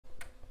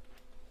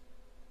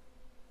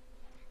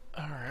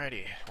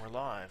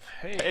live.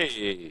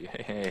 Hey.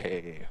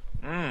 Hey.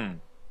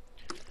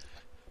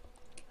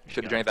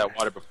 Should have drank that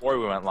water before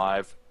we went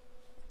live.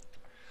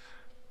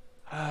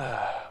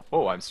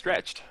 Oh, I'm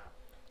stretched.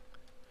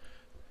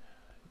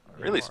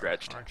 Really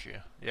stretched. Aren't you?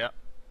 Yeah.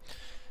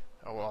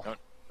 Oh well. You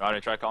want me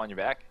to try calling you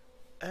back?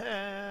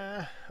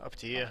 Up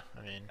to you.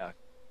 I mean.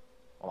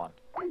 Hold on.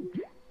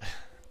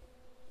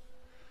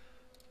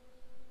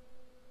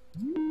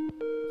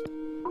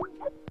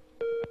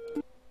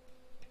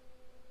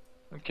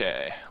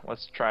 Okay,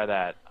 let's try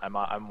that.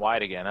 I'm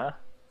wide again, huh?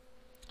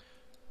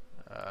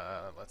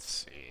 Let's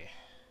see.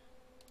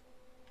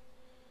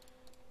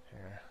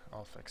 Here,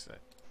 I'll fix it.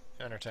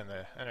 Entertain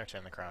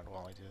the crowd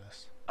while I do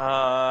this.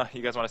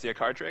 You guys want to see a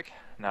card trick?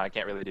 No, I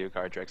can't really do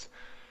card tricks.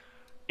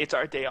 It's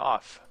our day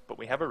off, but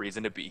we have a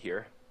reason to be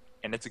here,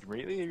 and it's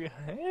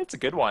a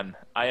good one.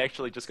 I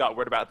actually just got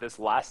word about this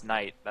last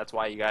night. That's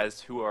why you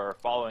guys who are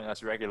following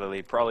us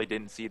regularly probably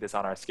didn't see this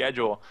on our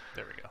schedule.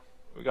 There we go.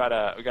 We got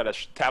a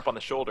tap on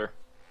the shoulder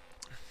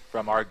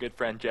from our good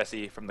friend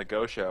Jesse from the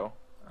Go Show,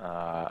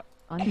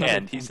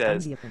 and he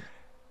says,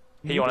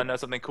 "Hey, you want to know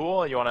something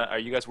cool? Are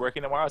you guys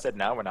working tomorrow?" I said,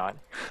 "No, we're not."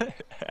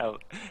 And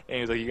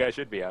he was like, "You guys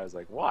should be." I was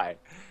like, "Why?"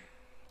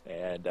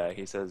 And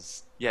he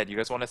says, "Yeah, do you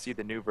guys want to see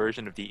the new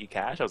version of DE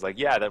Cash?" I was like,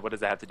 "Yeah, what does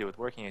that have to do with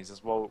working?" He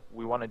says, "Well,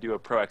 we want to do a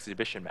pro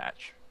exhibition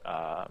match."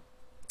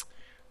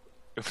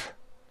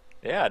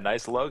 Yeah,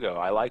 nice logo.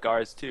 I like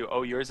ours too.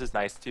 Oh, yours is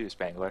nice too,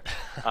 Spangler.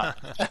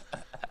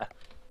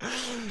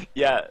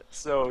 Yeah,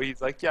 so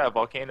he's like, "Yeah,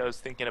 Volcano's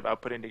thinking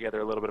about putting together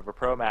a little bit of a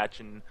pro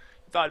match, and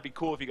he thought it'd be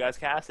cool if you guys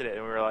casted it."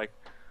 And we were like,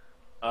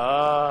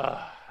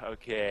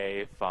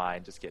 okay,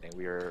 fine, just kidding.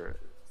 We were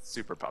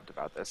super pumped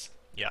about this.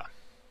 Yeah.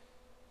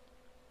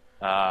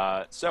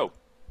 So,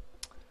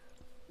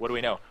 what do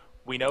we know?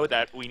 We know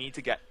that we need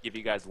to give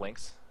you guys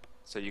links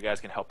so you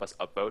guys can help us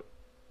upvote.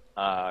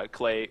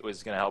 Clay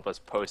was going to help us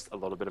post a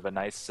little bit of a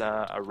nice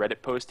a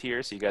Reddit post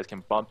here, so you guys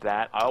can bump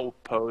that. I'll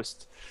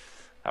post.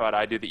 How about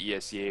I do the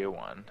ESCA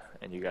one,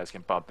 and you guys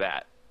can bump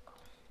that.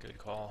 Good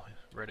call.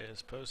 Reddit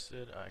is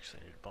posted. I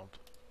actually need to bump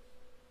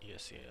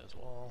ESCA as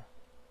well.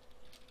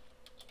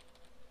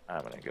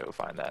 I'm going to go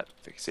find that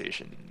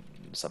fixation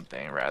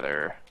something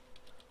rather.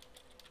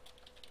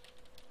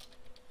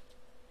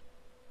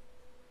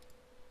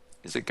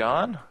 Is it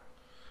gone?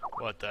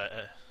 What,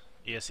 the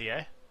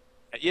ESCA?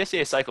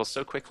 ESCA cycles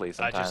so quickly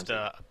sometimes.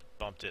 I just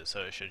bumped it,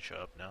 so it should show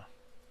up now.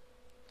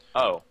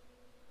 Oh.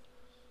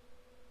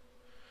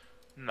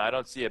 I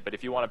don't see it, but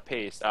if you want to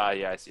paste...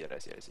 yeah, I see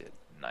it.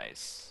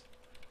 Nice.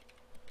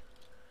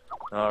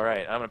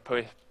 Alright, I'm going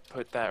to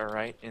put that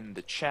right in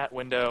the chat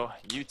window.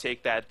 You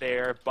take that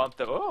there, bump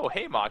the... Oh,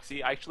 hey,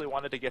 Moxie. I actually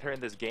wanted to get her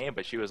in this game,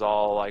 but she was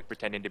all, like,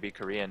 pretending to be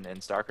Korean in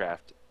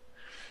StarCraft.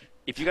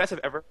 If you guys have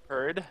ever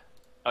heard...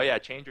 Oh, yeah,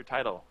 change your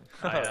title.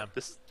 I am.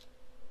 This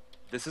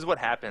is what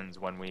happens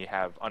when we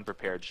have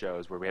unprepared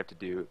shows where we have to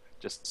do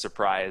just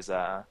surprise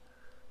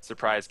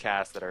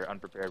casts that are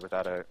unprepared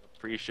without a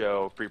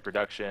pre-show,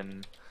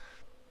 pre-production,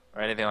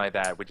 or anything like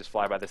that. We just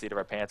fly by the seat of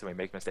our pants and we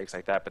make mistakes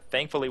like that. But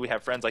thankfully we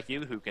have friends like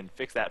you who can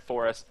fix that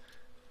for us.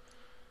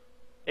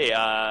 Hey,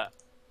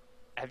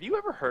 have you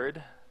ever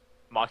heard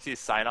Moxie's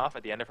sign-off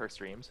at the end of her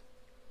streams?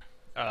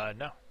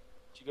 No.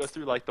 She goes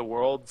through like the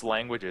world's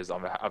languages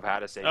of how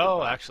to say Oh,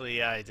 goodbye. Actually,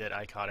 yeah, I did.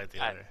 I caught it the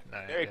other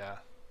night.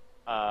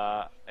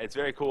 Yeah. It's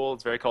very cool.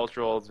 It's very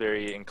cultural. It's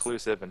very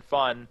inclusive and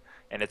fun,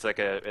 and it's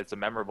a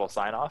memorable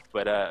sign off.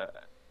 But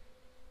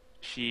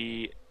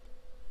she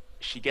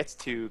gets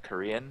to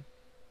Korean,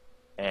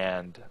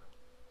 and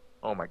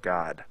oh my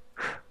god,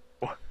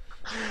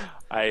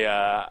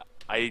 I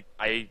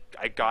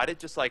got it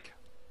just like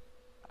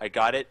I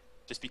got it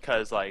just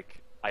because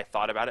like I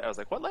thought about it. I was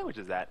like, what language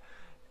is that?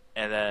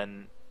 And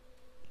then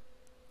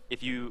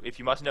if you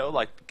must know,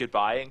 like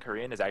goodbye in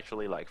Korean is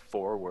actually like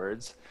 4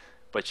 words.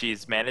 But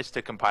she's managed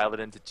to compile it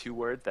into 2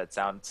 words that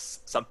sounds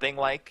something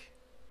like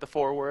the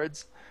 4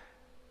 words,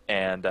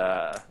 and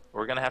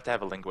we're gonna have to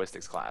have a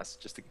linguistics class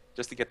just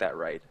to get that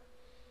right.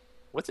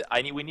 What's it?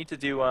 We need to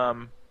do.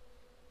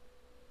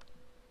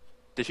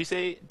 Did she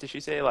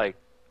say like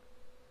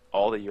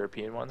all the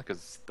European ones?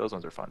 Because those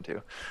ones are fun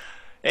too.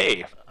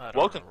 Hey,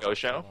 welcome, Go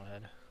Show.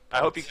 I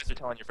hope you guys are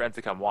telling your friends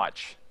to come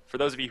watch. For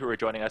those of you who are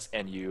joining us,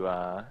 and you,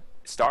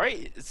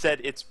 Starry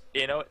said it's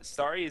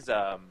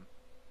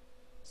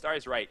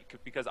Starry's right,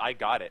 because I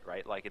got it,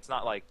 right? Like, it's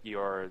not like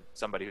you're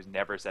somebody who's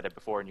never said it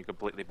before and you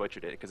completely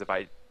butchered it, because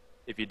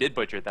if you did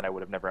butcher it, then I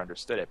would have never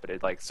understood it, but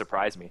it, like,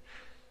 surprised me.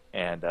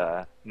 And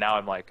now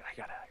I'm like,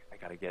 I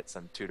gotta get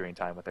some tutoring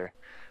time with her.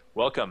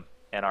 Welcome,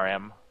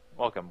 NRM.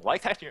 Welcome.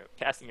 Like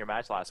casting your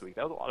match last week.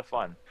 That was a lot of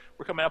fun.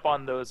 We're coming up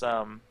on those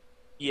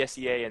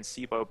ESEA and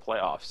SIBO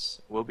playoffs.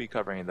 We'll be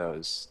covering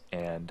those,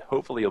 and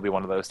hopefully you'll be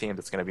one of those teams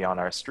that's going to be on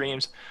our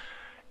streams.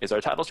 Is our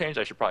title changed?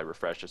 I should probably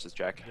refresh just to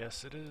check.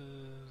 Yes, it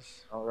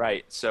is. All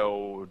right.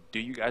 So, do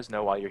you guys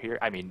know why you're here?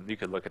 I mean, you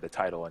could look at the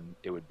title and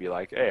it would be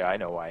like, "Hey, I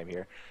know why I'm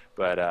here."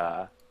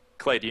 But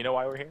Clay, do you know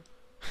why we're here?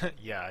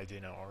 Yeah, I do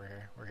know why we're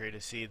here. We're here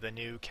to see the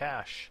new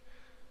cache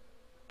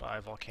by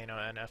Volcano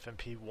and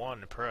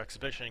FMP1 Pro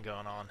Exhibition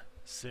going on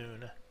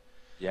soon.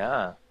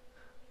 Yeah.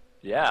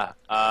 Yeah.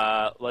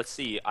 Let's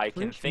see. I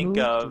can First think move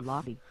to of.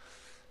 lobby.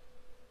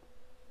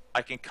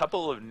 I can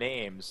couple of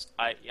names.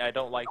 I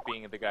don't like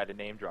being the guy to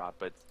name drop,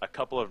 but a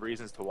couple of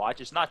reasons to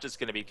watch. It's not just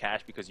going to be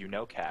Cash because you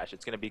know Cash.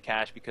 It's going to be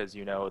Cash because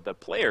you know the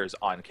players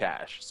on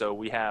Cash. So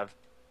we have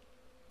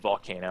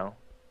Volcano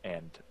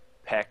and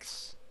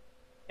Pex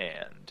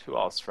and who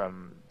else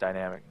from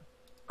Dynamic?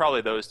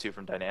 Probably those two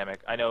from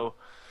Dynamic. I know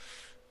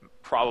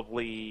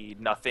probably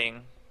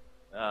nothing.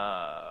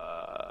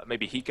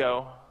 Maybe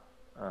Hiko.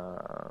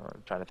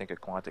 I'm trying to think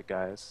of Quantic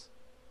guys.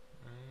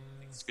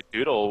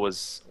 Skadoodle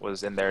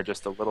was in there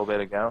just a little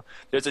bit ago.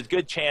 There's a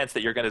good chance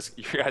that you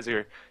guys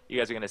are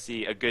gonna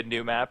see a good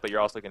new map, but you're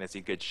also gonna see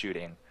good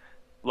shooting.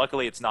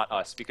 Luckily, it's not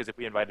us, because if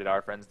we invited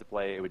our friends to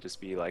play, it would just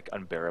be like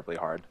unbearably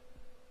hard.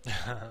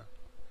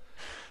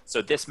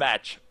 So this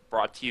match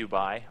brought to you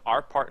by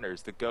our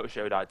partners, the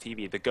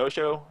GoShow.tv. The Go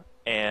Show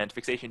and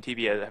Fixation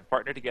TV have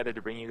partnered together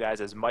to bring you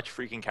guys as much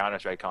freaking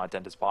Counter-Strike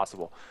content as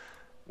possible.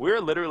 We're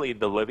literally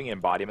the living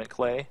embodiment,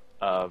 Clay,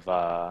 of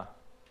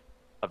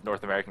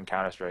North American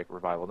Counter-Strike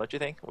revival, don't you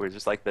think? We're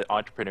just like the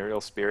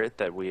entrepreneurial spirit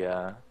that we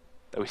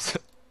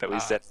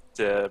set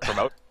to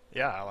promote.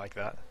 Yeah, I like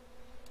that.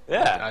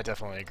 Yeah, I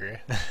definitely agree.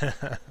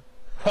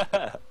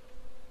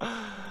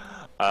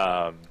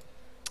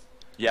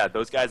 Yeah,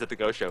 those guys at the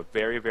Go Show,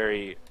 very,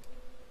 very,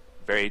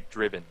 very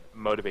driven,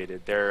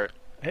 motivated. They're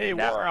Hey,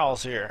 War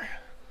Owl's here.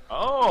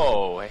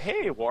 Oh,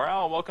 hey, War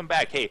Owl, welcome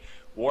back. Hey,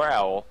 War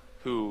Owl,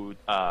 who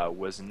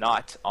was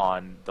not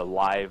on the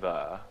live.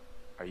 Are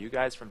you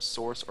guys from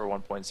Source or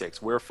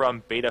 1.6? We're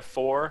from Beta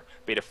 4,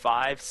 Beta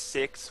 5,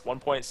 6,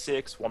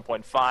 1.6,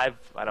 1.5.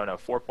 I don't know,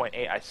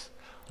 4.8.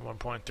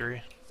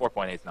 1.3.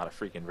 4.8 is not a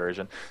freaking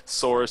version.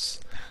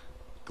 Source,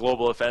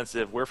 Global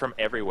Offensive. We're from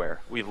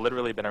everywhere. We've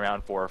literally been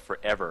around for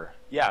forever.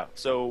 Yeah.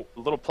 So a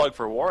little plug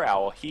for War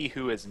Owl. He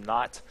who is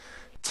not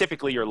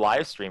typically your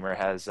live streamer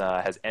has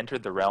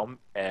entered the realm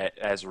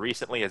as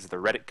recently as the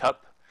Reddit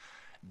Cup,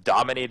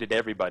 dominated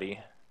everybody.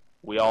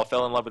 We all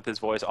fell in love with his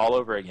voice all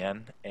over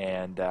again,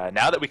 and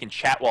now that we can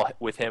chat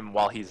with him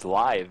while he's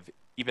live,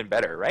 even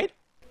better, right?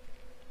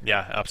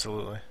 Yeah,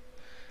 absolutely.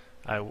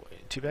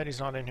 Too bad he's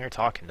not in here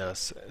talking to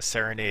us,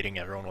 serenading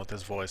everyone with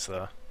his voice,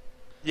 though.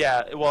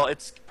 Yeah, well,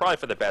 it's probably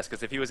for the best,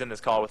 because if he was in this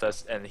call with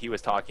us and he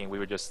was talking, we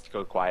would just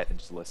go quiet and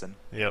just listen.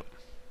 Yep.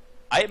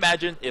 I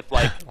imagine if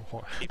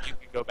if you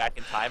could go back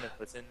in time and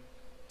listen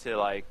to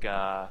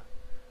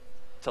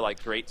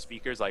great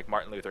speakers like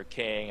Martin Luther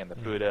King and the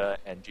Buddha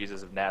and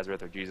Jesus of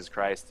Nazareth or Jesus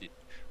Christ,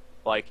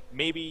 like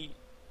maybe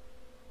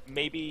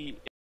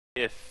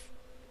if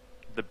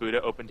the Buddha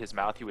opened his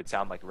mouth, he would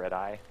sound like Red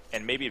Eye,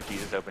 and maybe if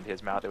Jesus opened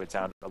his mouth, it would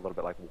sound a little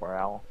bit like War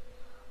Owl.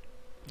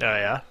 Oh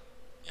yeah.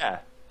 Yeah.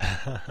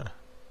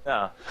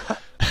 No.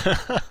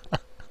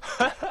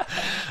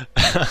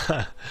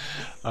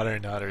 I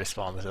don't know how to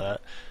respond to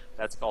that.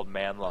 That's called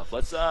man love.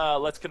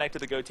 Let's connect to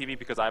the Go TV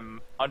because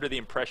I'm under the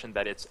impression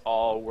that it's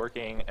all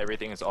working.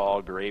 Everything is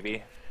all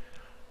gravy.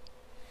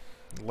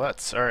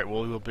 Let's. All right.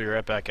 Well, we'll be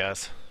right back,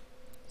 guys.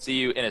 See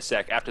you in a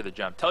sec after the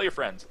jump. Tell your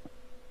friends.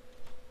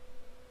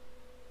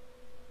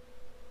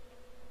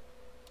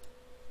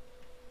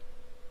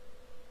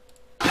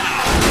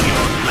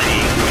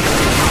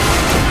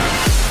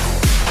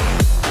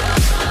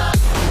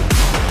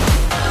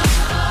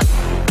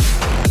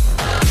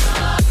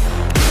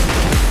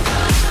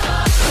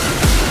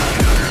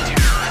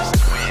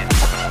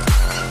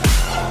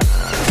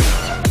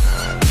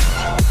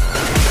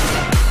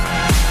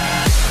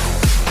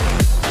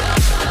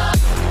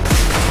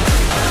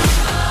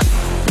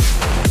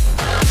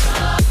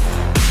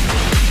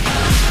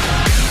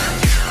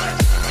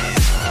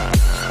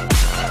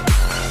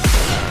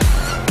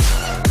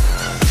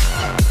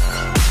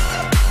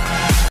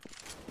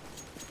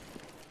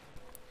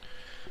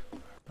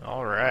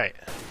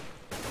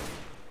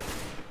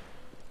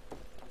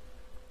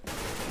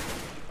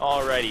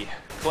 Alrighty,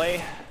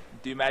 Clay,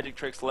 do magic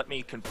tricks. Let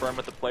me confirm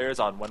with the players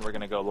on when we're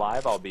gonna go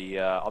live. I'll be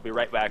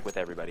right back with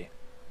everybody.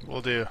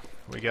 We'll do.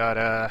 We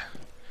got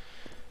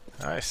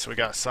nice. We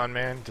got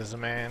Sunman,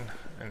 Dizaman,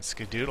 and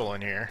Skadoodle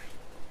in here.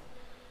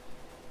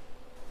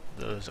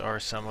 Those are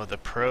some of the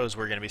pros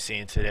we're gonna be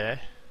seeing today.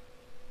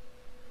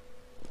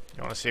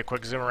 You want to see a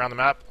quick zoom around the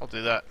map? I'll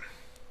do that.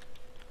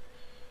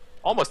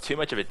 Almost too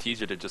much of a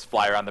teaser to just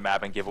fly around the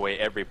map and give away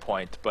every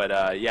point,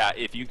 but yeah,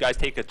 if you guys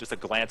take just a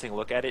glancing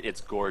look at it,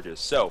 it's gorgeous.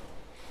 So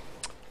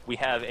we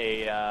have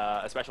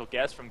a special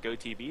guest from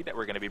GoTV that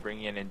we're going to be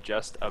bringing in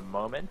just a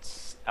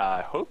moment.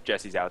 I hope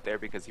Jesse's out there,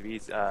 because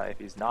if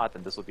he's not,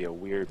 then this will be a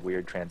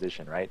weird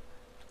transition, right?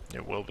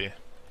 It will be.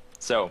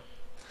 So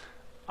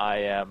I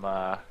am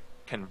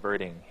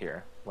converting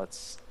here.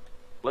 Let's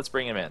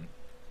bring him in.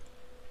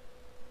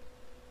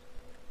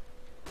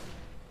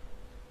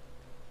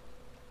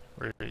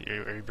 Are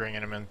you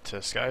bringing him into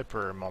Skype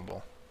or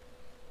Mumble?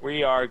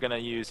 We are going to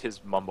use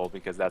his Mumble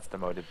because that's the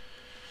mode of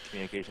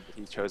communication that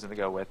he's chosen to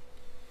go with.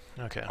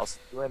 Okay. I'll see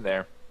you in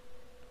there.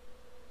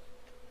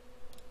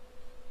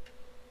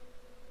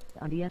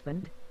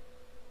 Unmuted.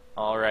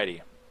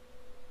 Alrighty.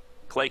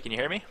 Clay, can you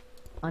hear me?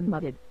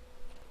 Unmuted.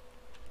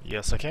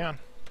 Yes, I can.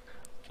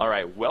 All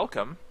right,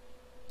 welcome.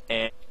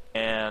 And,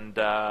 and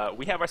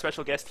we have our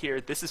special guest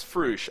here. This is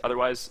Frush,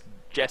 otherwise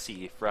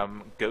Jesse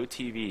from Go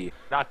TV.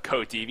 Not Go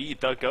TV,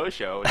 the Go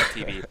Show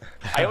TV.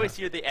 I always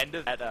hear the end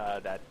of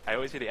I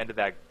always hear the end of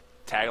that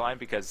tagline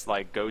because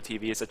like Go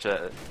TV is such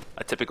a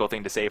typical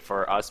thing to say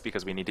for us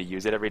because we need to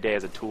use it every day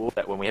as a tool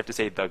that when we have to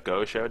say the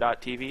Go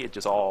Show.tv, it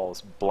just all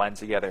blends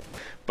together.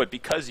 But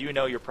because you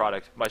know your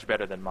product much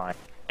better than mine,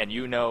 and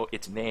you know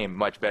its name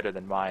much better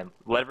than mine,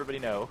 let everybody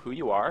know who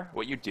you are,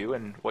 what you do,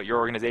 and what your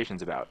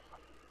organization's about.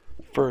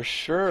 For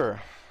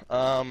sure.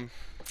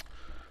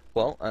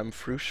 Well, I'm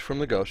Frush from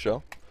The Go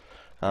Show.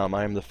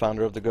 I am the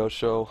founder of The Go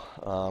Show.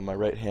 My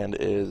right hand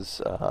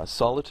is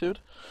Solitude,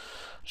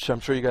 which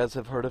I'm sure you guys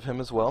have heard of him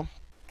as well.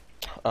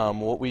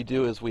 What we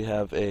do is we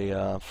have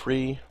a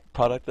free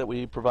product that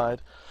we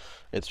provide.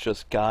 It's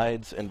just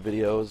guides and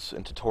videos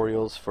and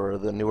tutorials for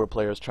the newer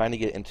players trying to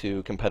get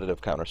into competitive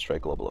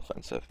Counter-Strike Global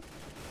Offensive.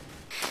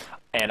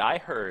 And I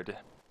heard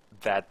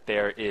that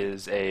there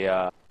is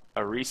a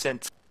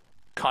recent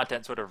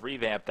content sort of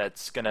revamp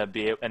that's going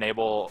to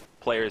enable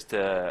players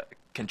to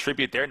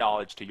contribute their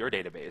knowledge to your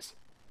database.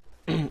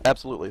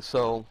 Absolutely.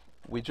 So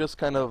we just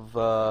kind of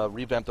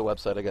revamped the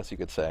website, I guess you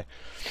could say.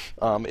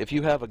 If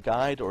you have a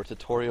guide or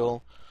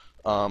tutorial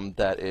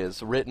that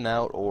is written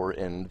out or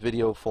in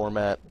video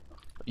format,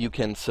 you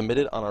can submit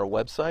it on our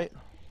website,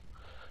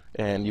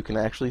 and you can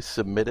actually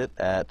submit it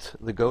at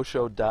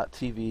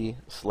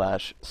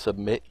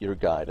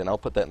thegoshow.tv/submit-your-guide, and I'll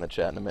put that in the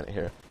chat in a minute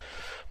here.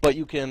 But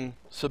you can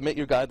submit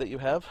your guide that you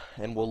have,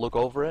 and we'll look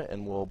over it,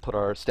 and we'll put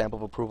our stamp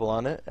of approval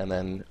on it, and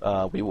then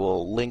we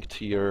will link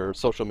to your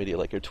social media,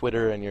 like your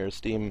Twitter and your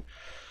Steam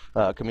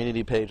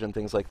community page and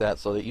things like that,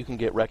 so that you can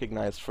get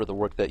recognized for the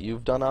work that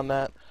you've done on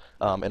that,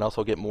 and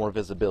also get more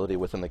visibility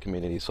within the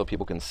community so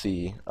people can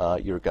see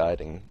your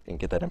guide and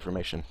get that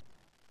information.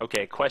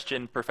 Okay,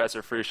 question,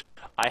 Professor Frush.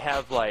 I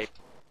have like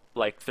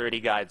 30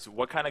 guides.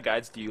 What kind of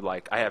guides do you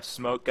like? I have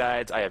smoke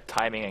guides, I have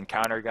timing and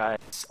counter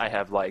guides, I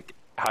have like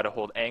how to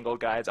hold angle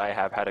guides, I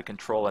have how to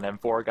control an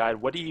M4 guide.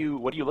 What are you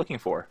looking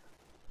for?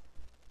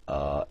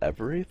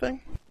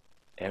 Everything?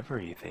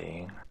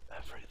 Everything.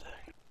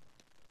 Everything.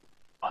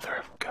 Mother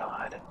of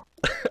God.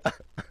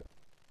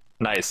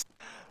 Nice.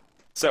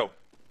 So,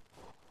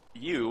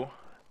 you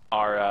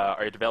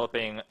are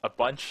developing a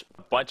bunch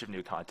of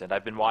new content.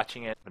 I've been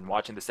watching it, been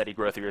watching the steady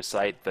growth of your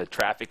site. The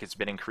traffic has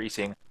been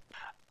increasing,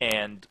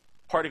 and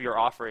part of your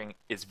offering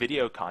is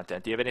video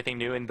content. Do you have anything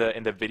new in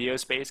the video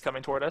space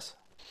coming toward us?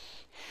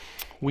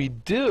 We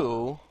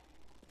do.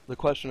 The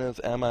question is,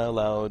 am I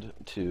allowed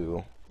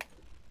to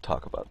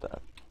talk about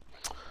that?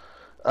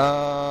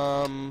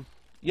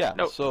 Yeah.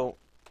 No. So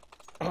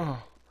to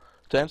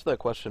answer that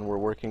question, we're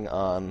working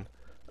on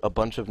a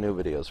bunch of new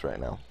videos right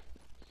now.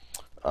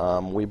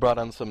 We brought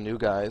on some new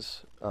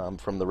guys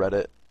from the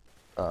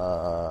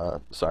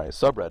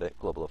subreddit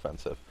Global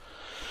Offensive,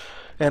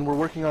 and we're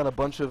working on a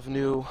bunch of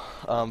new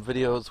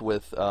videos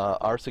with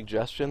our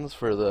suggestions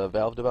for the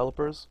Valve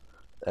developers,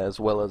 as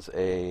well as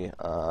a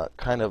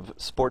kind of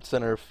Sports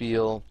Center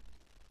feel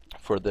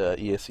for the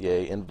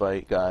ESEA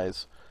Invite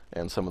guys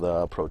and some of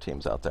the pro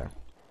teams out there.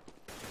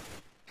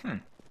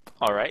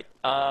 All right.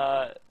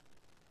 I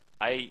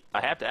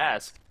have to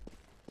ask,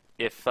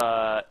 if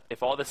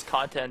all this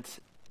content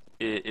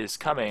is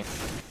coming,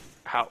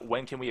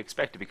 when can we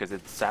expect it? Because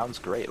it sounds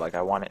great. Like,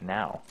 I want it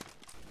now.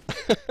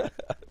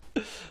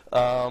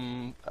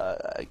 A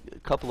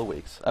couple of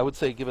weeks. I would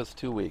say give us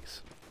 2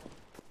 weeks.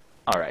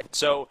 All right.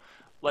 So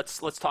let's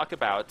talk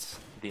about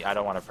I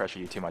don't want to pressure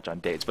you too much on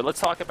dates, but let's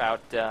talk about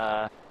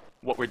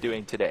what we're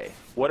doing today.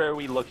 What are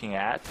we looking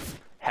at?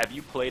 Have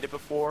you played it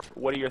before?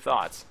 What are your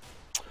thoughts?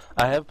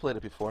 I have played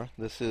it before.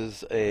 This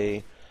is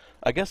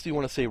I guess you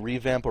want to say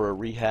revamp or a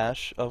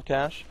rehash of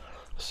Cache.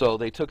 So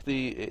they took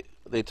the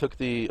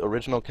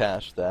original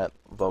cache that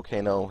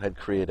Volcano had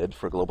created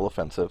for Global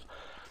Offensive,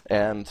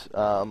 and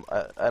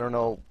I don't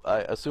know, I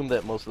assume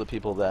that most of the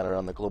people that are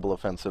on the Global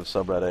Offensive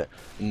subreddit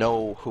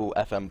know who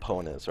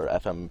FMPONE is, or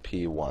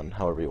FMP1,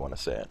 however you want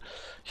to say it.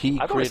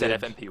 I've always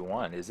said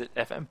FMP1. Is it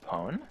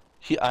FMPONE?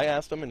 I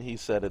asked him, and he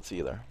said it's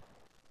either.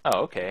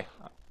 Oh, okay.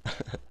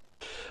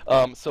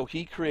 So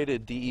he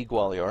created DE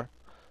Gwalior,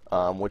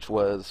 which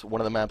was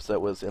one of the maps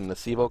that was in the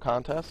CEVO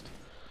contest.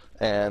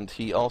 And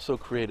he also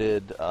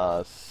created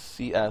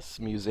CS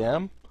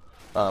Museum,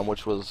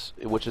 which is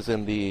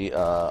in the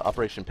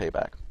Operation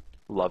Payback.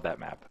 Love that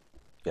map.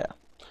 Yeah,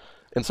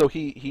 and so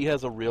he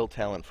has a real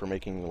talent for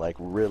making like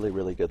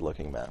really good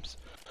looking maps.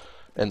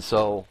 And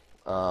so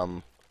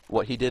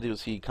what he did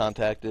is he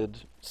contacted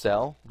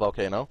Sal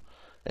Volcano,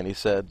 and he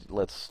said,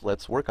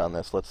 let's work on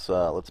this. Let's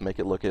make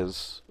it look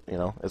as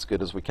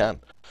good as we can.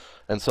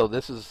 And so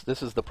this is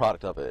the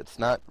product of it. It's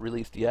not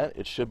released yet.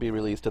 It should be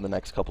released in the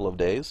next couple of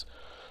days.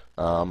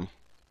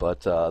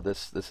 But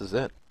this is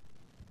it.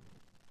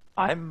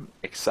 I'm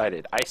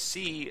excited. I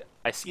see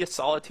a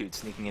Solitude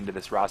sneaking into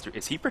this roster.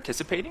 Is he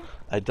participating?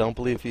 I don't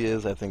believe he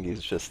is. I think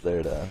he's just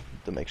there to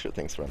make sure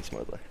things run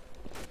smoothly.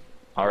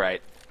 All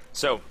right.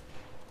 So,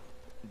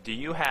 do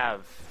you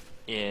have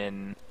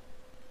in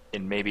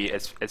in maybe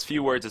as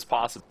few words as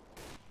possible,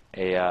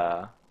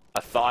 a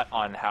thought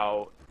on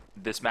how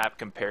this map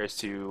compares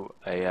to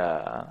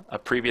a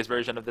previous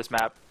version of this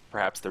map,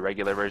 perhaps the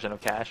regular version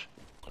of Cache?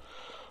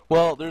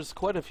 Well, there's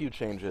quite a few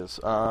changes.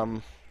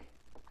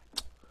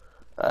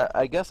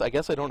 I guess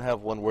I don't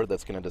have one word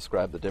that's going to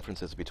describe the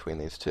differences between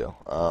these two.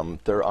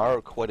 There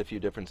are quite a few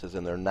differences,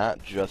 and they're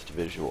not just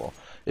visual.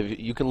 If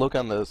you can look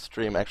on the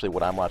stream, actually,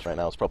 what I'm watching right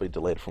now is probably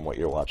delayed from what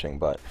you're watching,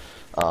 but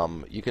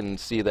you can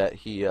see that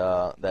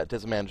that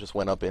Dizman just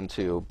went up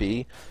into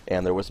B,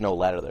 and there was no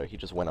ladder there. He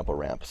just went up a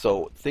ramp.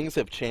 So things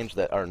have changed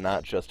that are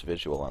not just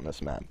visual on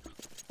this map.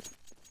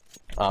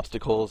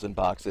 Obstacles and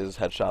boxes,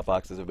 headshot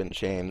boxes have been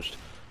changed.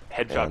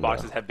 Headshot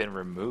boxes have been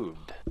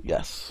removed.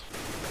 Yes.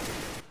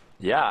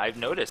 Yeah, I've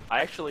noticed.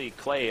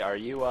 Clay, are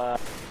you? I'm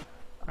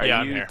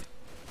here.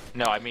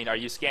 No, I mean, are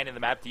you scanning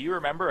the map? Do you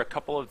remember a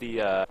couple of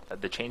the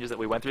changes that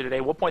we went through today?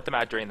 We'll point them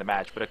out during the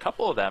match, but a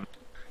couple of them,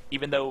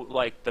 even though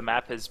like the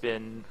map has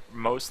been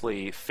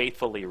mostly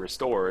faithfully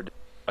restored,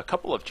 a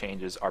couple of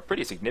changes are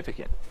pretty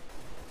significant.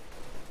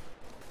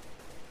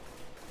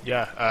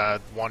 Yeah,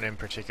 one in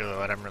particular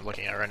that I'm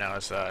looking at right now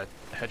is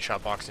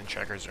headshot box in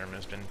checkers room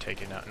has been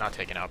taken out, not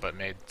taken out, but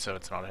made so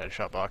it's not a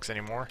headshot box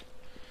anymore.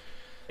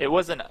 It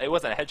wasn't a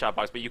headshot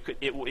box, but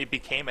it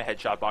became a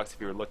headshot box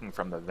if you were looking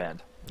from the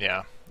vent.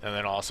 Yeah, and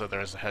then also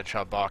there's a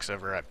headshot box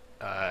over at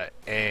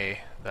A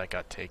that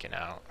got taken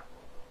out.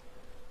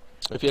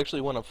 If you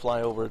actually want to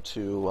fly over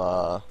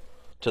to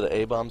the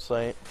A-bomb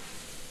site.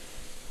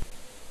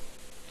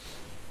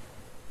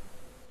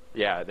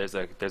 Yeah, there's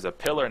a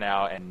pillar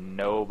now and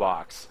no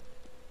box.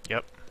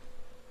 Yep.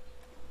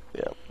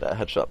 Yeah, that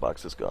headshot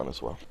box is gone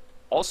as well.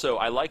 Also,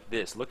 I like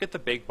this. Look at the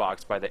big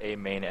box by the A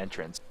main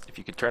entrance. If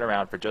you could turn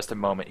around for just a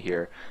moment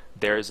here,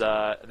 there's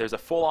a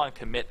full-on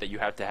commit that you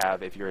have to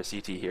have if you're a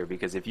CT here,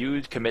 because if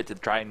you commit to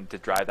trying to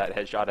drive that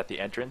headshot at the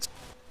entrance,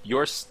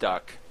 you're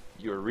stuck.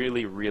 You're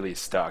really, really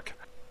stuck.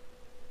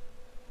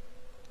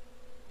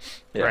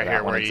 Yeah, right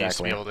here where you exactly. used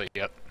to be able to,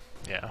 yep,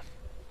 yeah.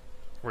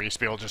 Where you used to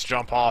be able to just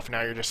jump off,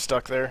 now you're just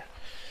stuck there.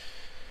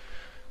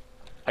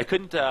 I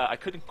couldn't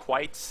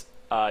quite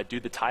do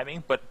the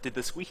timing, but did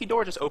the squeaky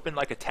door just open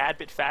like a tad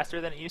bit faster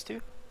than it used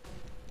to?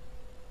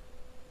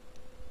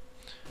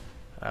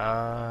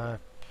 I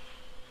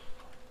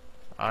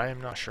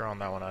am not sure on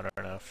that one. I don't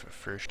know if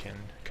Frush can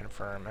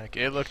confirm.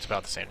 It looked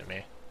about the same to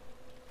me.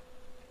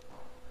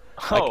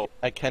 Oh,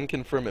 I can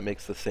confirm it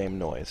makes the same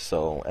noise.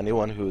 So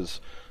anyone who's,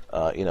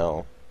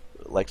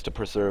 likes to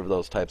preserve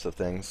those types of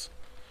things,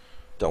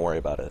 don't worry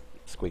about it.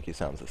 Squeaky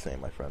sounds the same,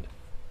 my friend.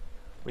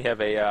 we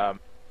have a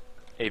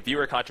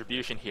viewer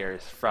contribution here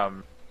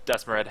from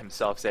Dustmered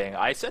himself saying,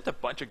 I sent a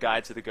bunch of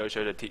guides to the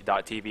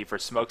GoShow.tv for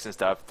smokes and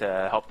stuff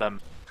to help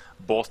them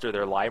bolster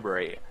their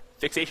library.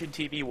 Fixation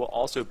TV will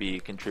also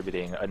be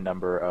contributing a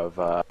number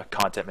of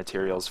content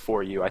materials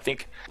for you. I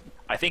think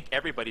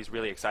everybody's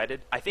really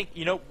excited. I think,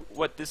 you know,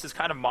 what this is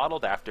kind of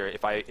modeled after,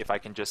 if I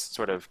can just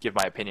sort of give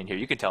my opinion here,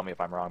 you can tell me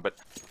if I'm wrong, but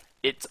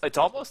it's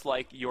almost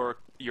like you're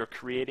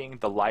creating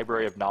the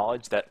library of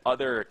knowledge that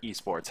other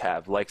esports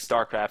have, like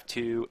StarCraft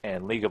 2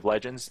 and League of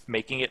Legends,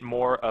 making it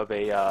more of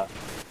a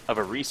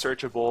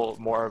researchable,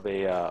 more of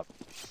a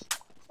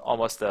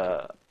almost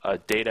a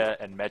data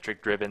and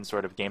metric driven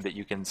sort of game that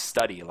you can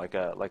study like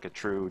a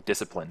true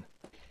discipline.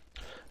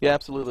 Yeah,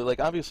 absolutely.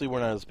 Like, obviously we're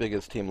not as big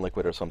as Team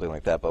Liquid or something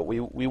like that, but we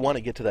want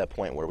to get to that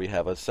point where we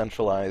have a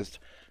centralized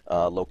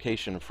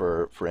location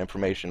for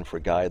information, for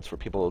guides, for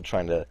people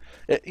trying to,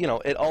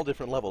 at all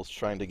different levels,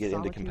 trying to get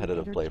into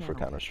competitive play for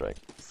Counter-Strike.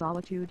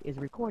 Solitude is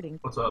recording.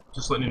 What's up?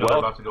 Just letting you know we're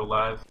about to go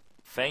live.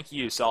 Thank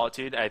you,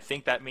 Solitude. I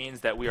think that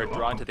means that we are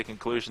drawn to the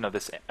conclusion of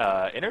this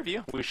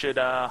interview. We should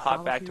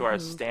hop back to our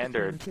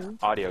standard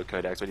audio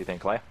codecs. What do you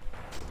think, Clay?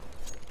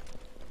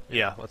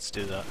 Yeah, let's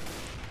do that.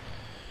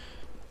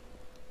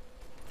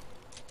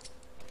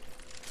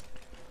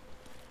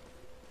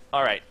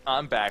 All right,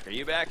 I'm back. Are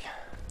you back?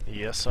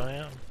 Yes, I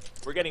am.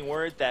 We're getting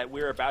word that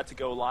we're about to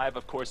go live.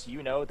 Of course,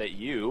 you know that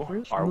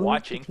you are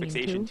watching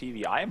Fixation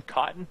TV. I am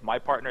Cotton. My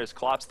partner is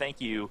Klops. Thank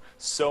you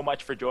so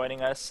much for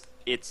joining us.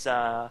 It's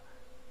our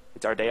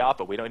day off,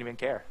 but we don't even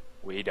care.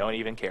 We don't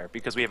even care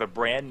because we have a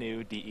brand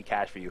new DE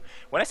cache for you.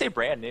 When I say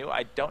brand new,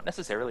 I don't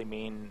necessarily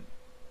mean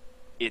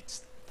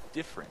it's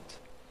different.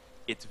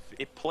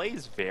 It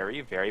plays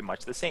very, very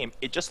much the same.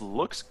 It just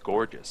looks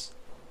gorgeous.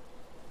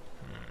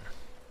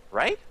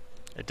 Right?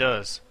 It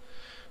does.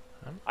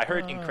 I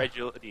heard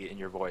incredulity in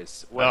your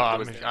voice. Well,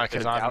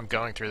 because I'm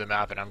going through the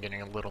map and I'm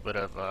getting a little bit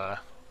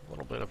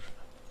of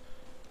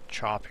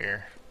chop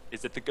here.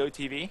 Is it the Go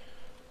TV?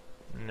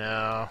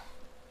 No,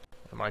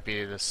 it might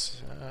be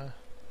this.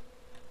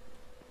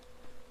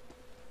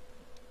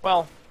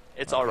 Well,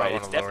 it's all right. I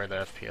want to lower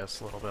the FPS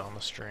a little bit on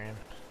the stream.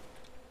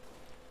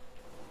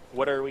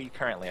 What are we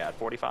currently at?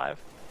 45?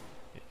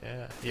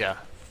 Yeah,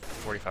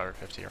 45 or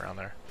 50 around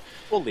there.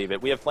 We'll leave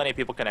it. We have plenty of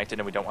people connected,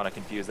 and we don't want to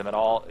confuse them at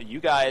all. You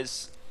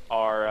guys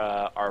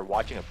are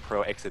watching a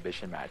pro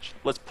exhibition match.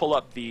 Let's pull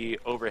up the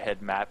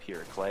overhead map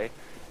here, Clay.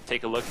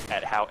 take a look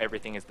at how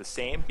everything is the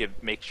same.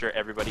 Make sure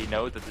everybody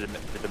knows that the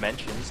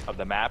dimensions of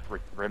the map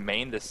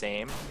remain the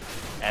same.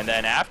 And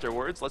then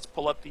afterwards, let's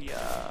pull up the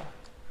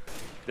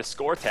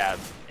score tab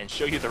and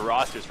show you the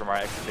rosters from our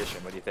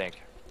exhibition. What do you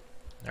think?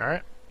 All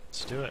right,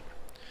 let's do it.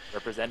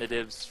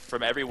 Representatives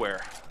from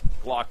everywhere.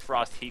 Glock,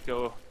 Frost,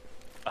 Hiko,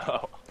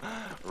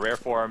 Rare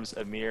Forms,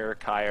 Amir,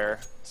 Kyre,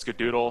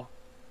 Skadoodle,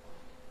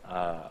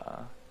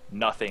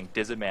 Nothing,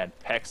 Dizzyman,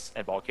 Pex,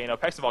 and Volcano.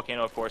 Pex and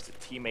Volcano, of course, the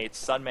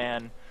teammates,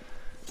 Sunman,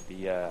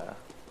 the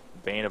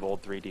Bane of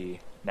Old 3D.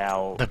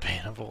 Now, The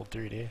Bane of Old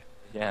 3D.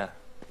 yeah.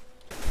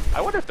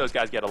 I wonder if those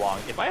guys get along.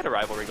 If I had a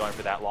rivalry going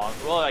for that long,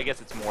 well, I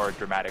guess it's more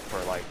dramatic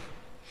for, like,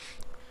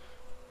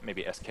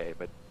 maybe SK,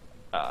 but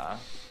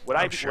would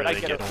I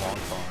get along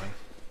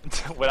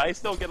fine. would I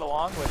still get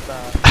along with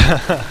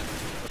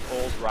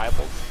old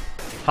rivals?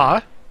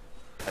 Huh?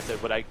 I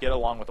said, would I get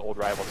along with old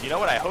rivals? You know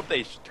what? I hope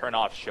they turn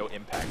off show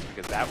impact,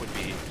 because that would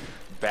be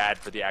bad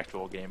for the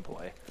actual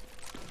gameplay.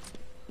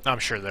 I'm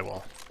sure they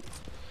will.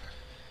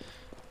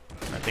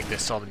 I think they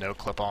still have no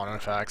clip on, in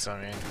fact, so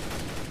I mean...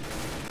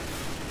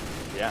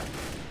 Yeah.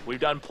 We've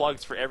done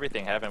plugs for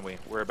everything, haven't we?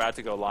 We're about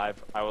to go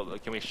live.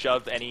 Can we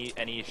shove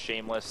any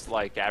shameless,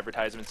 like,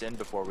 advertisements in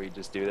before we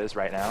just do this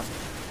right now?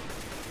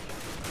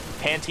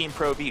 Pantene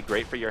Pro V,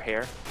 great for your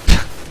hair.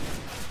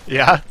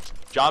 Yeah?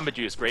 Jamba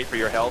Juice, great for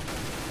your health.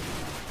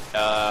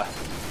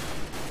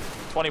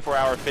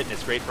 24-hour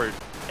fitness, great for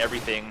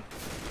everything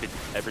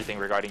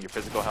regarding your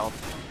physical health.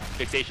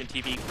 Fixation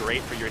TV,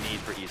 great for your need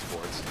for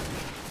esports.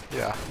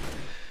 Yeah.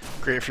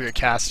 Great for your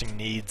casting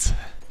needs.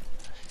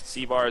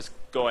 C-bars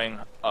going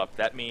up.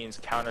 That means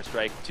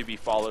Counter-Strike to be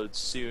followed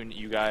soon,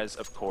 you guys,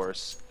 of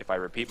course. If I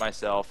repeat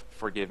myself,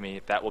 forgive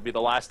me. That will be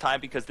the last time,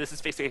 because this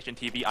is Fixation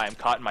TV. I am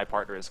Cotton, my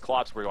partner is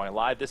Klops. We're going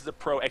live. This is a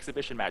pro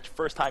exhibition match.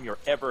 First time you're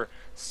ever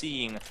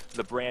seeing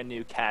the brand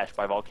new cache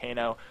by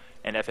Volcano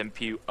and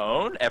FMPONE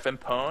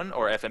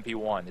or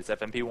FMP1. It's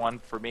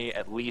FMP1 for me,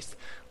 at least.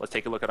 Let's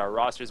take a look at our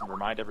rosters and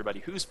remind everybody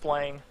who's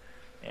playing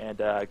and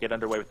get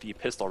underway with the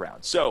pistol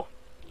round. So,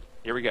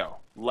 here we go.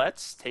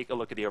 Let's take a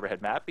look at the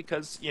overhead map,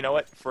 because, you know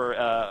what,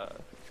 for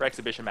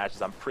exhibition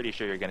matches, I'm pretty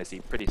sure you're going to see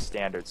pretty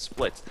standard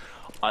splits,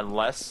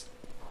 unless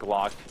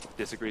Glock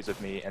disagrees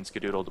with me and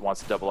Skadoodle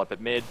wants to double up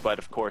at mid, but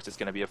of course it's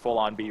going to be a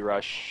full-on B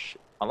rush.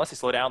 Unless they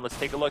slow down, let's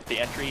take a look. The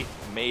entry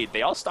made.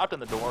 They all stopped in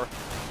the door,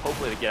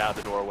 hopefully to get out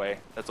of the doorway.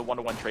 That's a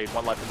 1-to-1 trade,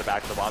 one left in the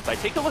back of the bomb site.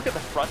 Take a look at the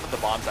front of the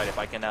bomb site if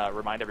I can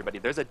remind everybody.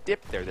 There's a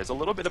dip there. There's a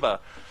little bit of a...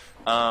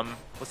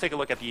 let's take a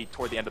look at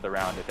toward the end of the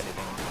round, if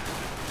anything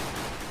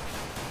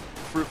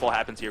fruitful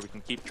happens here. We can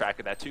keep track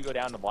of that. 2 go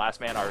down to the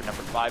last man. Our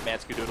number 5 man,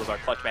 Skadoodle's our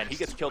clutch man. He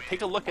gets killed.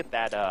 Take a look at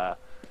that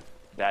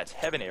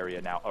heaven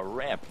area now. A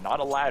ramp,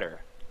 not a ladder.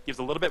 Gives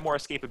a little bit more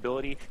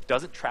escapability.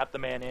 Doesn't trap the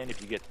man in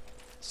if you get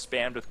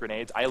spammed with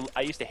grenades.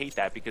 I used to hate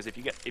that, because if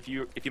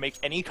you make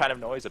any kind of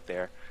noise up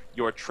there,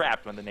 you're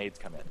trapped when the nades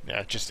come in.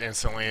 Yeah, just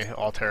instantly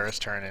all terrorists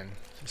turn and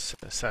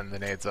send the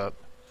nades up.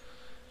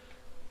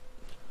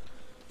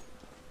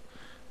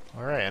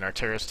 Alright, and our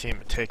terrorist team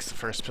takes the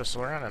first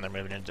pistol round, and they're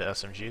moving into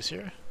SMGs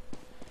here.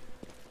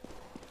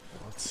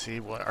 Let's see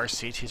what our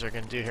CTs are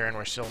going to do here, and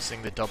we're still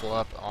seeing the double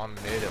up on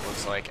mid, it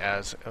looks like,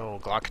 as,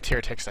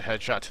 Glocketeer takes a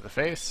headshot to the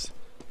face.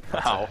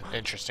 That's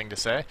interesting to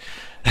say.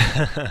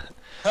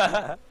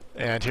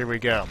 And here we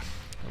go.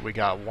 We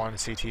got one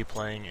CT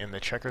playing in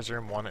the checkers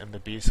room, one in the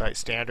B site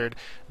standard.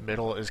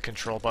 Middle is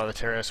controlled by the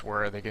terrorists.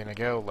 Where are they going to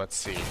go? Let's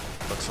see.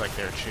 Looks like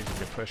they're choosing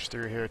to push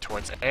through here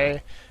towards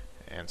A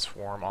and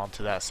swarm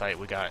onto that site.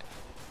 We got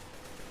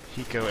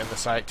Hiko in the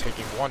site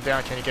taking one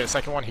down. Can he get a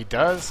second one? He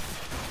does.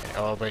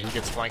 Oh, but he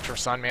gets flanked from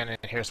Sunman, and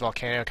here's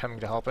Volcano coming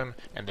to help him.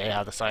 And they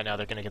have the site now.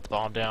 They're going to get the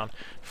bomb down.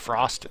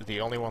 Frost, the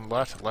only one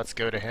left. Let's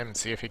go to him and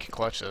see if he can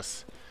clutch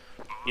this.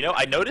 You know,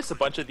 I noticed a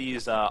bunch of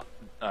these...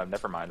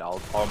 never mind,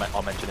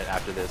 I'll mention it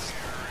after this.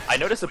 I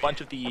noticed a bunch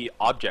of the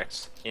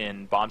objects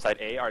in bombsite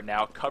A are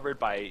now covered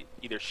by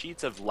either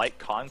sheets of light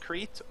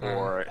concrete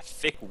or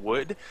thick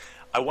wood.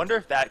 I wonder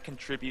if that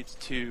contributes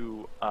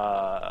to...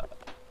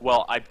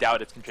 well, I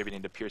doubt it's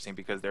contributing to piercing,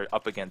 because they're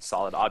up against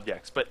solid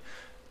objects, but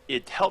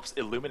it helps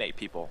illuminate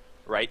people,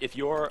 right? If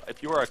you're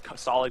a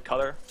solid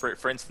color,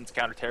 for instance,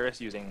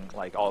 counter-terrorists using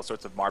like all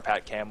sorts of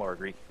Marpat camo or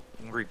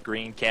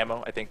green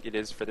camo, I think it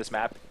is for this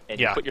map, and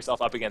you put yourself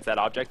up against that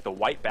object, the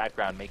white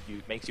background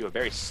makes you a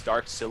very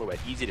stark silhouette,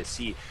 easy to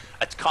see.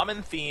 A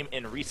common theme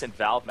in recent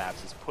Valve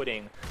maps is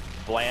putting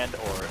bland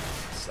or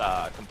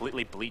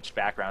completely bleached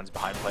backgrounds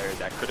behind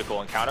players at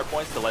critical encounter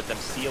points to let them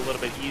see a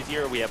little bit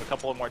easier. We have a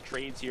couple of more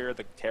trades here.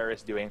 The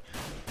terrorists doing,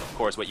 of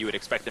course, what you would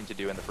expect them to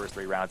do in the first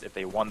 3 rounds if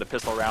they won the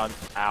pistol round.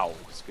 Ow,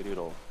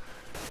 Skadoodle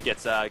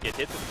gets hit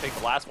with the pick.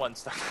 The last one,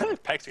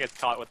 Pex gets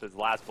caught with his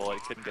last bullet.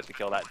 He couldn't get the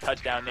kill. That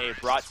touchdown nade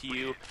brought to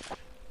you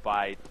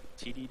by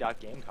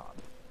TD.Gamecom.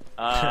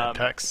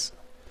 Pex.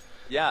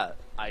 Yeah,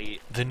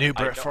 the new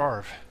Brett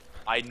Favre.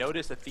 I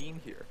noticed a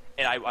theme here.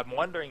 And I'm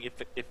wondering if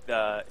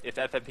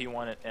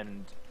FMP1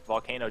 and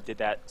Volcano did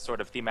that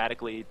sort of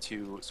thematically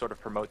to sort of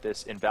promote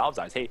this in Valve's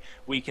eyes. Hey,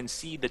 we can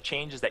see the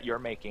changes that you're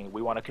making.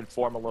 We want to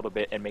conform a little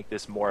bit and make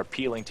this more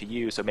appealing to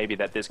you. So maybe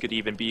that this could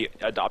even be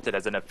adopted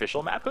as an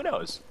official map. Who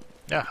knows?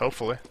 Yeah,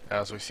 hopefully,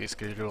 as we see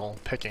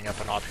Skadoodle picking up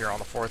an op here on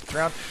the 4th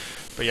round.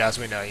 But yeah, as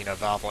we know,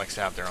 Valve likes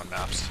to have their own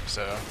maps,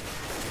 so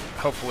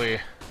hopefully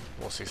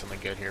we'll see something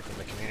good here from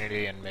the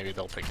community, and maybe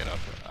they'll pick it up.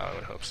 I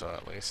would hope so,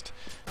 at least.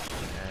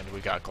 And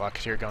we got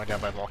Glocketeer going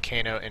down by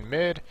Volcano in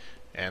mid,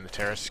 and the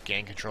Terrorists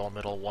gain control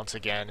middle once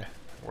again.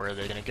 Where are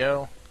they going to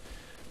go?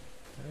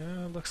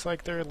 Looks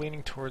like they're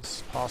leaning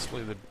towards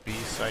possibly the B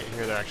site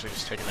here. They're actually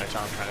just taking their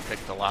time trying to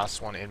pick the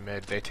last one in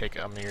mid. They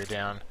take Amir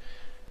down,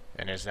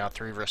 and it's now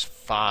 3 versus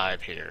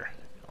 5 here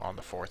on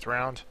the 4th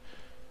round.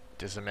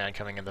 Dizaman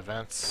coming in the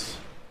vents.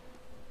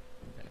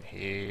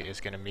 He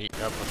is going to meet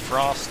up with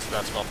Frost.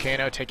 That's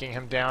Volcano taking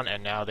him down,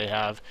 and now they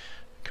have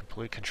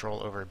complete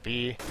control over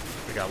B.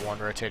 We got one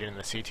rotating in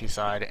the CT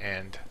side,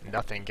 and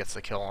nothing gets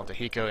the kill onto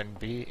Hiko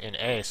in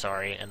A,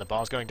 and the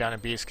bomb's going down in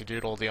B.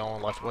 Skadoodle, the only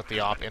one left with the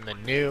op in the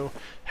new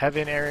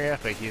Heaven area,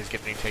 but he is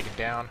getting taken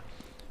down,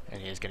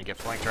 and he is going to get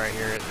flanked right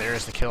here.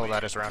 There's the kill.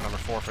 That is round number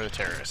 4 for the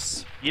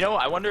Terrorists.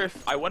 I wonder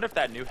if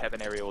that new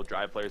Heaven area will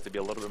drive players to be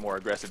a little bit more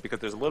aggressive, because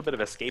there's a little bit of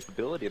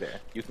escapability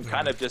there. You can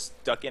kind of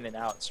just duck in and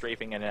out,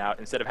 strafing in and out,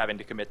 instead of having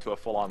to commit to a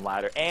full-on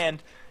ladder,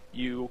 and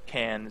you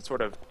can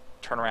sort of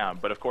turn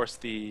around. But of course,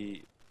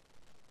 the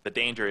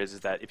danger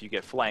is that if you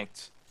get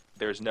flanked,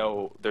 there's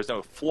no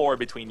floor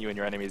between you and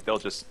your enemies.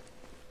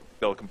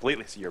 They'll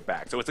completely see your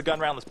back. So it's a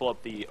gun round. Let's pull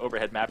up the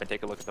overhead map and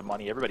take a look at the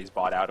money. Everybody's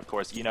bought out, of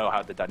course. You know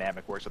how the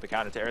dynamic works with the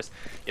counter-terrorists.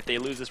 If they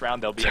lose this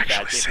round, they'll be in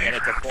bad shape. And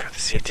it's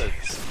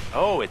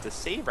a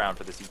save round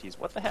for the CTs.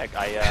 What the heck?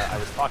 I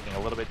was talking a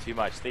little bit too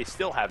much. They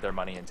still have their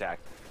money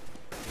intact,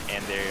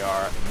 and they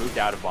are moved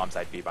out of bomb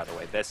site B. By the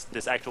way,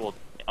 this actual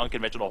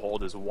unconventional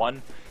hold is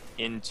 1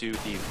 into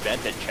the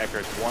vent at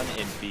Checkers, 1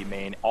 in B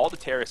main. All the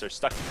terrorists are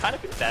stuck kind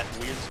of in that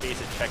weird space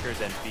at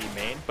Checkers and B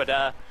main,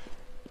 but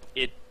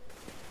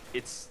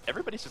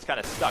everybody's just kind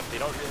of stuck. They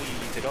don't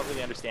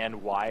really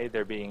understand why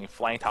they're being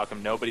flanked. How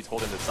come nobody's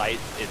holding the site?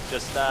 It's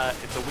just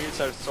it's a weird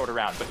sort of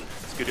round. But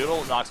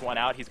Skadoodle knocks one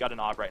out. He's got an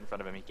op right in front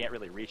of him. He can't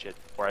really reach it,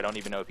 or I don't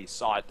even know if he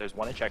saw it. There's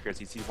one in Checkers.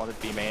 He sees one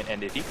at B main,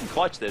 and if he can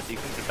clutch this, he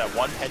can get that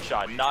one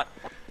headshot.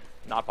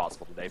 Not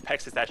possible today.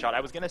 Pex is that shot.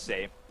 I was gonna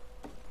say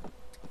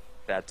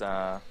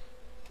that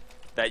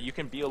you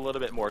can be a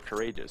little bit more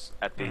courageous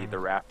at the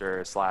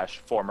rafter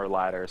 / former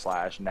ladder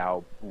 /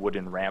 now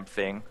wooden ramp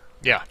thing.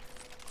 Yeah.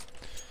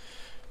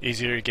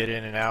 Easier to get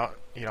in and out.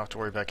 You don't have to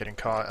worry about getting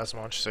caught as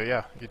much. So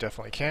yeah, you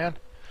definitely can.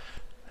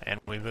 And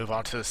we move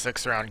on to the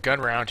 6th round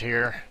gun round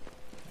here.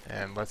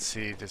 And let's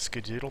see, did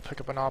Skadoodle pick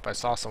up an op? I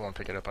saw someone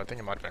pick it up. I think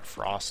it might have been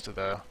Frost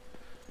though.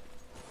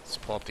 Let's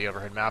pull up the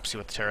overhead map, see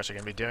what the terrorists are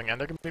going to be doing. And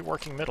they're going to be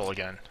working middle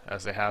again,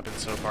 as they have been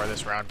so far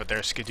this round. But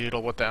there's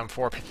Skadoodle with the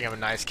M4 picking up a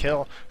nice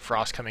kill.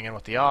 Frost coming in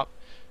with the op.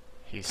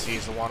 He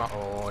sees the one.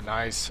 Oh,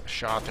 nice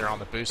shot there on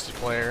the boosted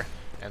player.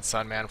 And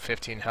Sunman,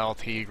 15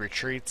 health. He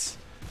retreats.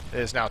 It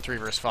is now 3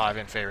 versus 5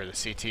 in favor of the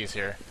CTs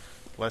here.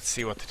 Let's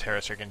see what the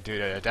terrorists are going to do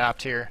to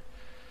adapt here.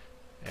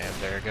 And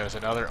there goes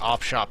another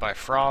op shot by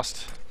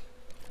Frost.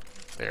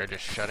 They're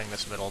just shutting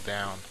this middle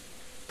down.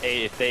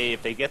 Hey, if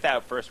they get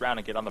that first round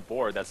and get on the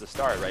board, that's the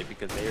start, right?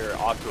 Because they are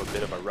off to a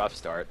bit of a rough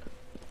start.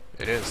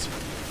 It is.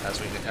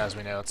 As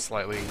we know, it's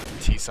slightly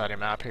T-sided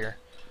map here.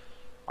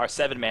 Our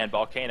 7-man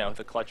Volcano,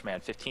 the clutch man,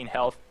 15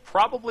 health.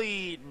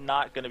 Probably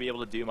not going to be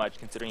able to do much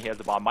considering he has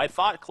the bomb. My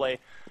thought, Clay,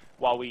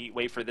 while we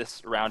wait for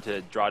this round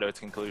to draw to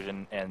its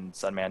conclusion and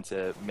Sunman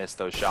to miss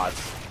those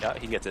shots, yeah,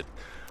 he gets it.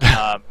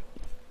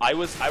 I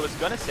was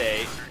gonna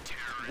say,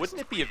 wouldn't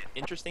it be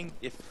interesting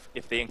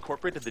if they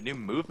incorporated the new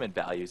movement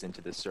values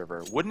into this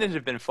server? Wouldn't it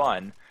have been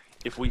fun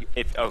if let me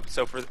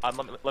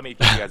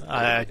give you guys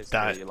a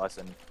history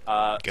lesson.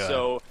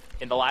 So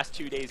in the last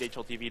 2 days,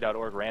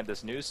 HLTV.org ran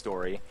this news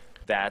story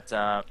that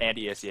and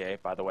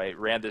ESEA, by the way,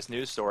 ran this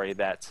news story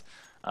that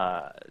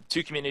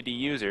 2 community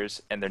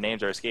users, and their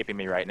names are escaping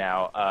me right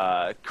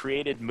now,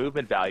 created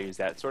movement values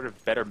that sort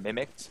of better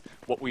mimicked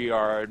what we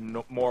are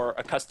more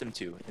accustomed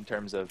to in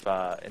terms of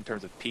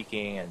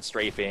peaking and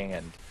strafing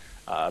and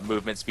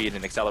movement speed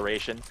and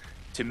acceleration,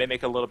 to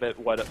mimic a little bit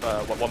what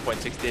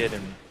 1.6 did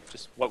and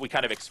just what we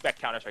kind of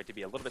expect Counter-Strike to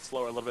be, a little bit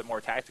slower, a little bit more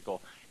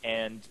tactical.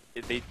 And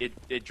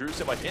it drew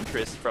so much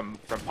interest from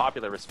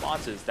popular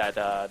responses that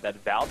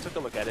Valve took a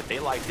look at it. They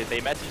liked it. They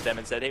messaged them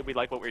and said, hey, we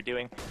like what we're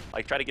doing.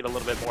 Like, try to get a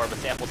little bit more of a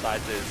sample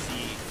size to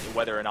see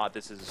whether or not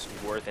this is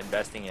worth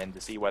investing in, to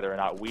see whether or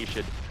not we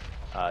should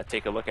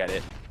take a look at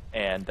it.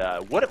 And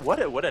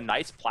what a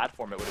nice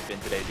platform it would have been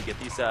today to get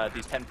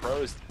these 10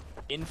 pros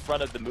in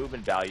front of the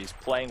movement values,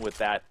 playing with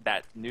that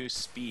new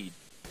speed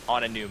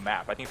on a new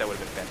map. I think that would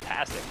have been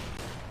fantastic.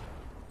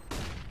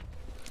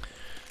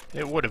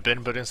 It would have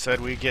been, but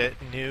instead we get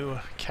new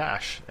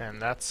cash,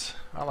 and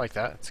I like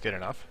that. It's good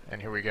enough.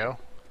 And here we go.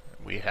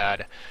 We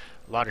had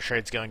A lot of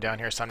trades going down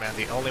here. Sunman,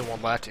 the only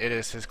one left. It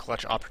is his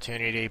clutch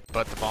opportunity,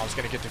 but the bomb's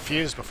going to get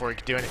defused before he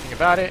can do anything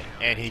about it,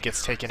 and he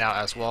gets taken out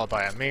as well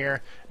by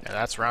Amir, and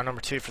that's round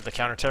number 2 for the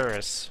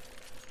counter-terrorists.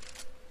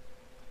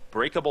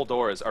 Breakable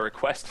doors, a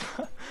request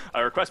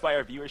a request by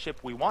our viewership.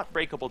 We want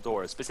breakable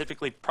doors,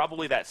 specifically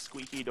probably that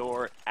squeaky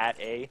door at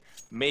A,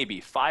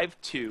 maybe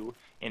 5-2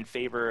 in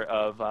favor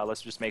of,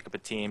 let's just make up a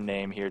team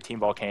name here, Team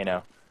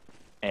Volcano,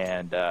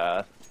 and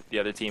the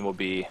other team will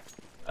be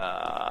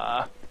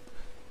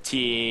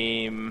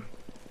Team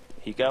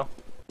Hiko.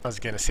 I was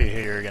gonna see who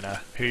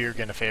you're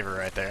gonna favor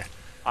right there.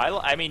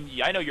 I mean,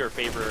 I know you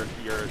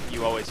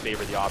always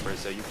favor the Opera,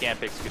 so you can't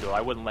pick Skadoodle.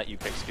 I wouldn't let you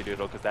pick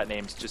Skadoodle because that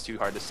name's just too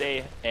hard to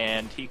say.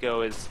 And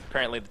Hiko is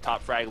currently the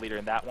top frag leader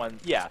in that one.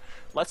 Yeah,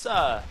 let's take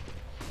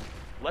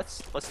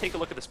a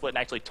look at the split and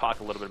actually talk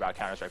a little bit about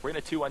Counter-Strike. We're in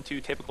a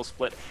 2-1-2 typical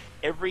split.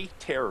 Every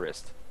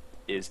terrorist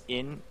is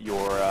in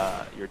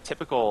your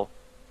typical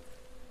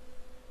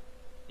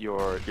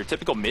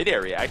mid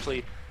area.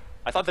 Actually,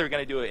 I thought they were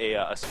going to do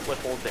a split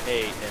hold to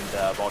A,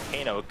 and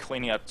Volcano,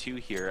 cleaning up 2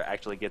 here,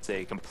 actually gets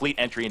a complete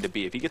entry into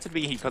B. If he gets to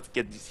B, he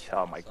gets,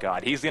 oh my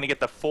god, he's going to get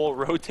the full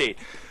rotate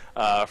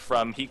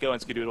from Hiko and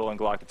Skadoodle and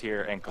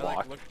Glocketeer and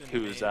Glock,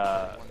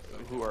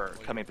 who are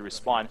coming through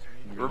spawn.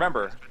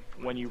 Remember,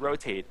 when you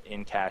rotate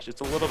in cache,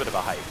 it's a little bit of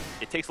a hype.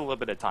 It takes a little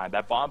bit of time.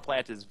 That bomb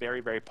plant is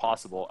very, very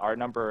possible. Our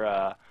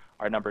number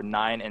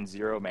 9 and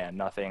 0 man,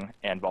 Nothing,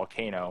 and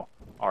Volcano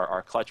are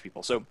our clutch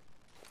people. So,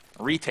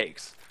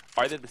 retakes.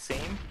 Are they the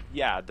same?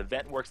 Yeah, the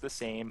vent works the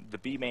same. The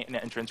B main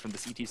entrance from the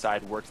CT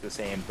side works the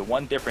same. The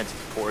one difference,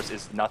 of course,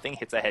 is Nothing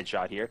hits a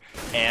headshot here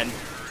and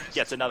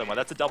gets another one.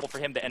 That's a double for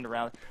him to end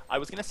around. I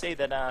was going to say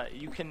that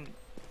you can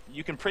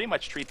pretty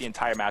much treat the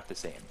entire map the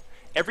same.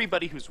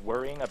 Everybody who's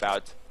worrying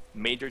about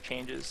major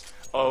changes,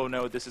 oh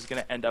no, this is going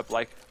to end up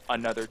like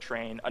another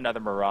train, another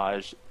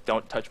Mirage,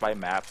 don't touch my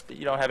map,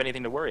 you don't have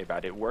anything to worry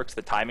about. It works,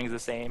 the timing's the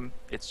same.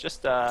 It's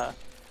just the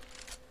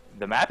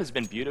map has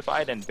been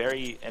beautified, and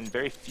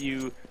very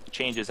few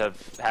changes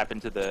have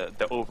happened to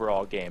the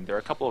overall game. There are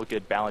a couple of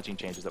good balancing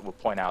changes that we'll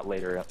point out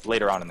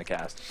later on in the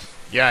cast.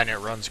 Yeah, and it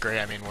runs great.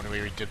 I mean, when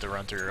we did the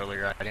run through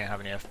earlier, I didn't have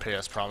any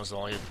FPS problems. The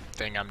only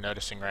thing I'm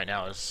noticing right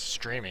now is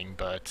streaming,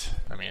 but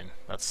I mean,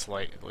 that's a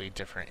slightly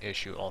different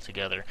issue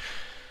altogether.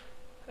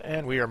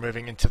 And we are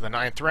moving into the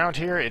 9th round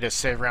here. It is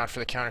save round for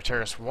the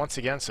counter-terrorists once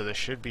again, so this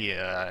should be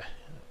a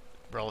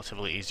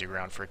relatively easy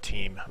round for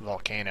Team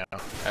Volcano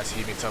as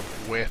he meets up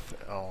with,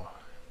 oh,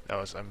 that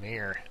was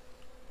Amir.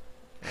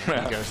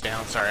 And he goes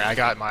down. Sorry, I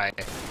got my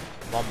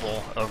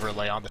mumble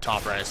overlay on the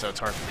top right, so it's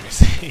hard for me to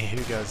see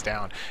who goes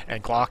down.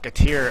 And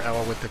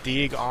Glocketeer with the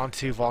dig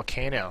onto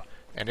Volcano.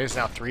 And it is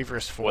now 3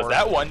 versus 4. Was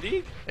that 1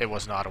 dig? It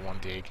was not a 1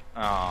 dig.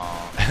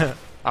 Oh.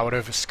 I would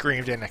have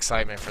screamed in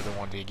excitement for the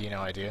 1 dig, no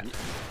idea.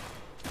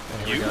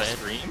 You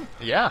scream?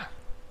 Yeah.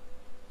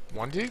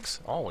 1 digs?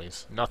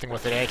 Always. Nothing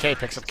with an AK,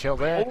 picks up kill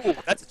there. Oh,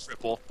 that's a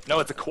triple. No,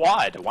 it's a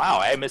quad. Wow,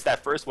 I missed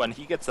that first one.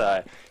 He gets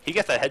that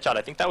headshot.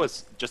 I think that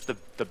was just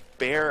the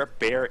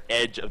bare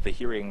edge of the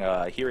hearing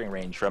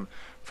range from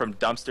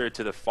dumpster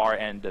to the far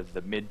end of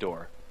the mid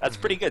door. That's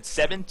pretty good.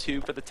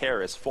 7-2 for the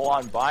terrorists. Full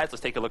on buys.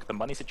 Let's take a look at the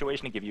money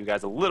situation and give you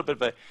guys a little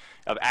bit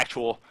of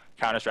actual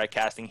Counter-Strike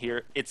casting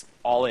here. It's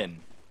all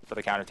in for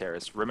the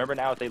counter-terrorists. Remember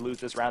now, if they lose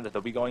this round, that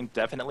they'll be going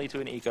definitely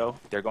to an eco.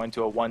 They're going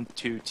to a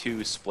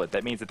 1-2-2 split.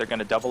 That means that they're going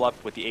to double up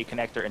with the A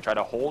connector and try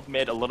to hold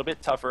mid a little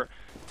bit tougher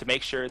to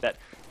make sure that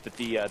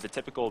the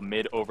typical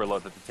mid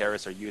overload that the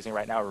terrorists are using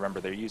right now,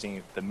 remember they're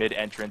using the mid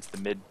entrance, the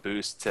mid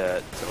boost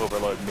to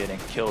overload mid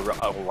and kill.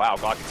 Oh wow,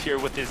 Glocketeer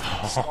with his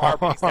star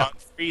brings down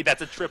 3.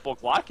 That's a triple.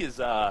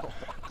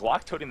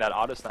 Glock toting that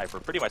auto sniper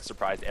pretty much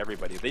surprised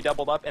everybody. They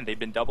doubled up, and they've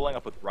been doubling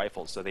up with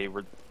rifles, so they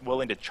were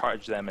willing to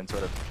charge them and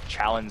sort of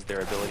challenge their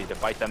ability to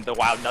fight them.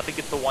 Wow, Nothing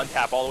gets the 1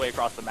 tap all the way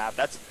across the map.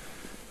 That's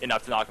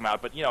enough to knock him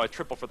out, but you know, a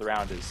triple for the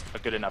round is a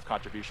good enough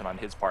contribution on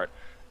his part.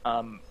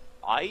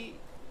 I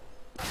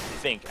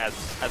think as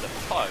a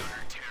pug,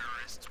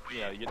 you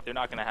know, they're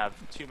not going to have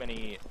too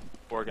many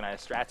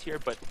organized strats here,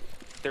 but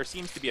there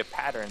seems to be a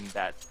pattern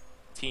that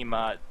Team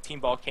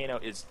Volcano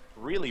is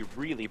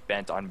really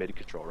bent on mid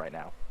control right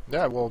now.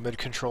 Yeah, well, mid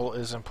control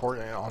is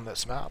important on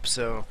this map,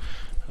 so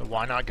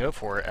why not go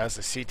for it as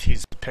the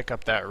CTs pick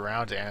up that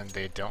round and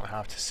they don't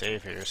have to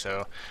save here.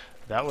 So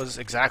that was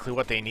exactly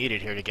what they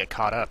needed here to get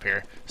caught up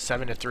here.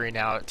 7-3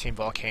 now at Team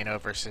Volcano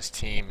versus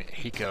Team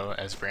Hiko,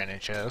 as Brandon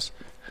shows.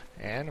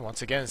 And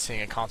once again,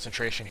 seeing a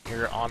concentration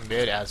here on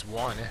mid as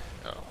 1.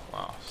 Oh,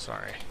 wow,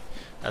 sorry.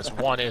 As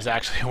 1 is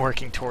actually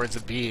working towards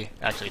a B.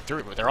 Actually,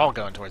 they're all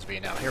going towards B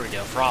now. Here we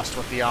go. Frost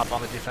with the op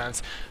on the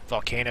defense.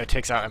 Volcano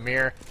takes out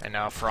Amir, and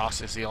now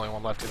Frost is the only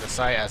one left in the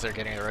site as they're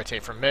getting to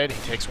rotate from mid.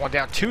 He takes 1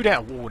 down, 2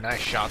 down. Ooh,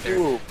 nice shot there.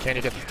 Ooh. Can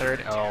he get the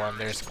 3rd? Oh, and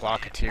there's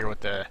Glocketeer with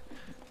the...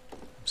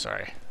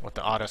 with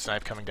the auto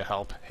snipe coming to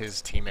help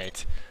his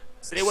teammate.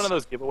 Is today one of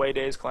those giveaway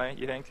days, Clay,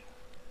 you think?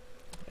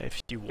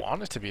 If you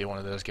want it to be one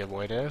of those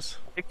giveaway days.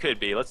 It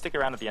could be. Let's stick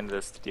around at the end of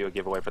this to do a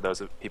giveaway for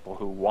those people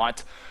who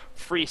want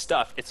free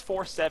stuff. It's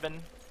 4-7.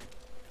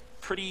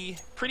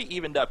 pretty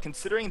evened up.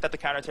 Considering that the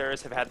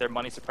counter-terrorists have had their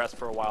money suppressed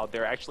for a while,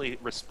 they're actually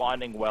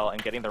responding well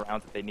and getting the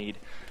rounds that they need.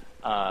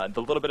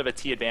 The little bit of a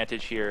T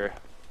advantage here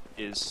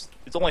is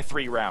it's only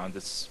 3 rounds.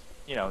 It's,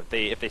 you know,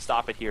 if they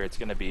stop it here, it's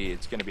gonna be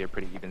a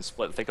pretty even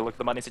split. Let's take a look at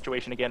the money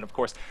situation again. Of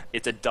course,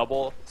 it's a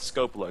double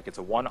scope look. It's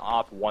a 1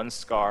 op, 1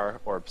 scar,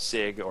 or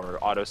sig, or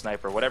auto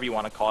sniper, whatever you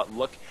want to call it.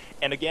 Look,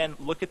 and again,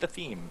 look at the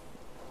theme.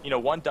 You know,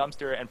 1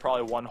 dumpster and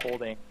probably 1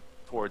 holding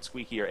towards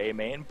Squeaky or A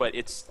main, but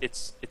it's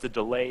a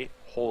delay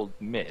hold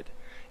mid.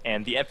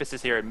 And the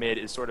emphasis here at mid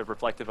is sort of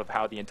reflective of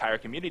how the entire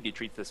community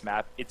treats this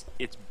map. It's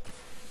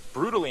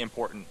brutally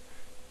important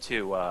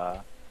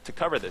to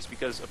cover this,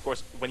 because of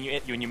course when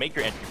you make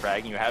your entry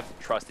frag and you have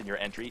trust in your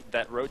entry,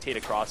 that rotate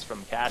across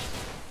from Cash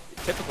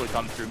typically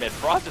comes through mid.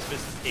 Frost just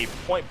misses a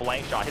point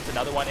blank shot, hits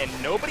another one, and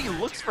nobody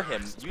looks for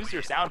him. Use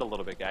your sound a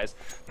little bit, guys.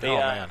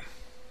 Man.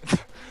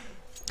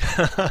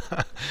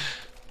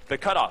 The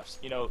cutoffs,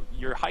 you know,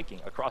 you're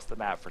hiking across the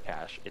map for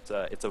Cash. It's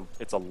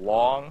a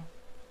long,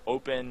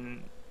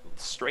 open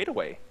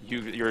straightaway.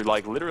 You're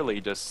like literally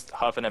just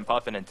huffing and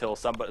puffing until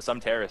some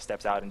terrorist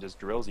steps out and just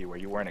drills you where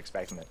you weren't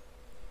expecting it.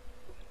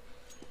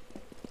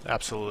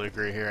 Absolutely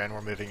agree here, and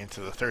we're moving into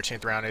the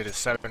 13th round. It is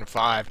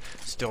 7-5,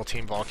 still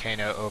Team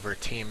Volcano over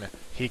Team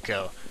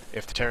Hiko.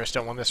 If the terrorists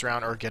don't win this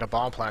round or get a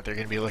bomb plant, they're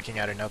going to be looking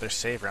at another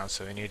save round,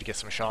 so they need to get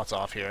some shots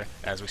off here,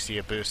 as we see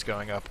a boost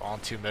going up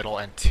onto middle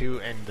and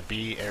 2 in the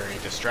B area,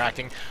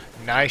 distracting.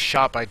 Nice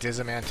shot by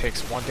Dizaman,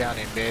 takes 1 down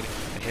in mid,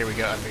 and here we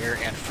go, Amir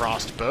and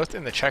Frost, both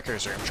in the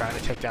checkers room, trying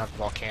to take down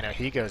Volcano.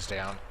 He goes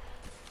down.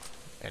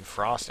 And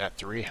Frost at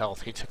 3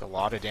 health. He took a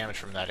lot of damage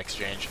from that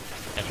exchange.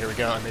 And here we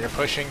go, Amir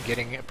pushing,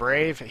 getting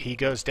brave. He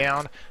goes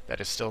down.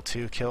 That is still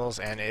 2 kills,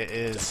 and it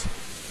is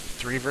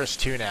 3 versus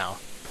 2 now.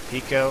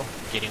 Hiko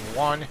getting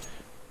 1,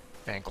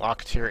 and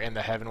Glocketeer in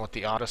the heaven with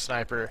the auto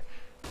sniper.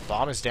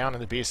 Bomb is down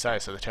in the B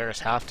side, so the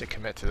terrorists have to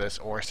commit to this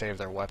or save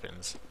their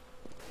weapons.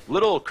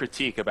 Little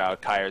critique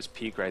about Kyre's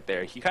peek right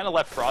there. He kind of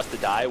left Frost to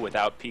die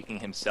without peeking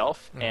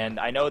himself, and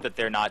I know that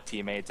they're not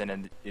teammates,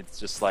 and it's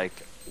just like,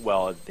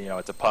 well, you know,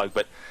 it's a pug,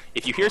 but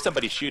if you hear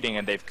somebody shooting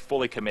and they've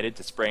fully committed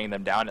to spraying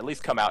them down, at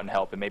least come out and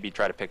help and maybe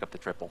try to pick up the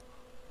triple.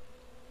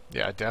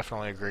 Yeah, I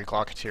definitely agree.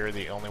 Glocketeer,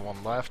 the only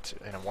one left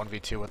in a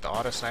 1v2 with the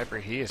auto sniper.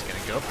 He is going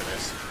to go for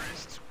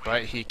this,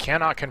 but he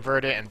cannot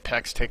convert it, and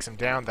Pex takes him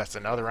down. That's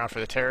another round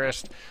for the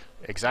terrorist.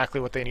 Exactly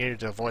what they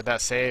needed to avoid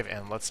that save,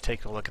 and let's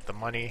take a look at the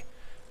money.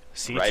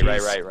 CT's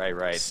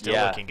Right. Still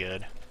yeah. looking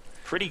good.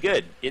 Pretty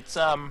good. It's,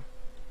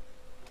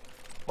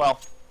 well,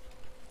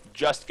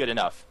 just good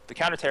enough. The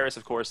counter-terrorists,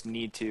 of course,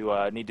 need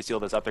to seal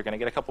this up. They're going to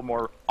get a couple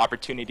more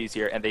opportunities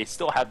here, and they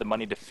still have the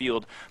money to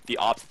field the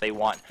ops that they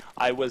want.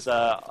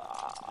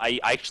 I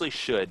actually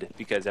should,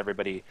 because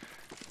everybody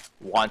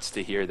wants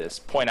to hear this,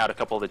 point out a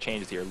couple of the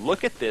changes here.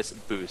 Look at this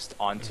boost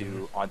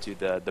onto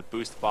the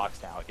boost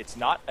box now. It's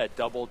not a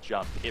double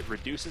jump. It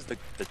reduces the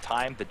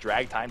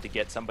drag time to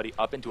get somebody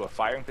up into a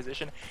firing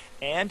position,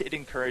 and it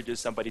encourages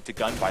somebody to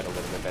gunfight a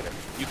little bit better.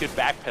 You could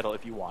backpedal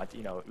if you want.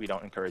 You know, we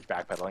don't encourage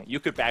backpedaling. You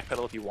could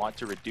backpedal if you want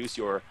to reduce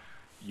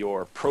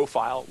your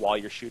profile while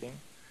you're shooting.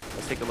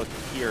 Let's take a look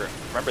here.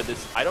 Remember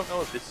this, I don't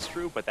know if this is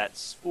true, but that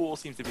spool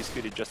seems to be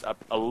scooted just up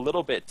a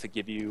little bit to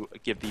give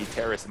the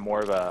terrorists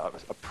more of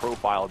a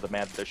profile of the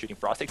man that they're shooting.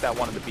 Frost takes that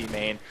 1 in the B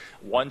main,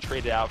 1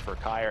 traded out for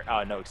Kyre.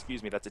 No,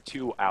 excuse me, that's a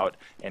 2 out,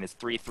 and it's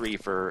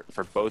 3-3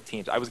 for both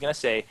teams. I was going to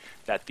say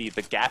that the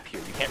gap here,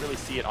 you can't really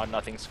see it on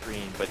nothing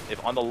screen, but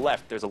if on the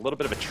left there's a little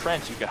bit of a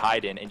trench you could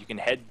hide in, and you can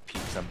head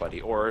peek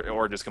somebody,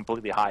 or just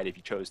completely hide if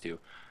you chose to.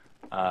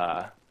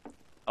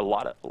 A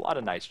lot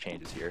of nice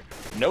changes here.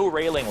 No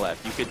railing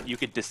left. You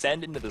could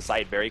descend into the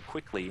site very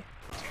quickly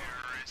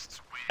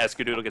as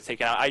Skadoodle gets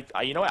taken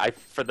out. You know what?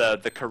 For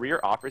the career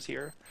offers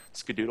here,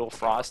 Skadoodle,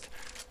 Frost,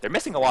 they're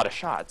missing a lot of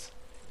shots.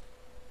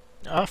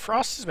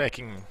 Frost is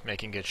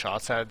making good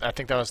shots. I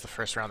think that was the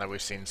first round that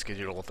we've seen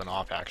Skadoodle with an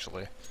op,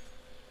 actually.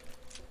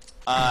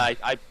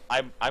 I'm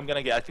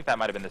gonna get. I think that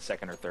might have been the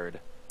 2nd or 3rd.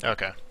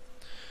 Okay.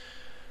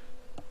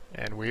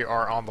 And we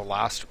are on the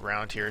last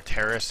round here.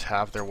 Terrorists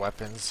have their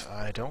weapons.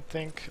 I don't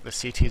think the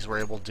CTs were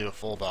able to do a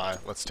full buy.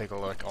 Let's take a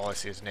look. All I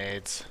see is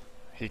nades.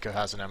 Hiko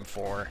has an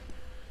M4.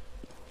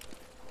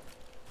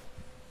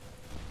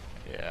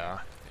 Yeah.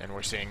 And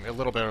we're seeing a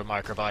little bit of a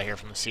micro buy here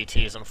from the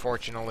CTs,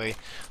 unfortunately.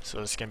 So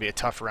it's going to be a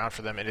tough round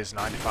for them. It is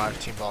 9-5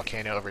 Team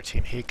Volcano over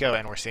Team Hiko,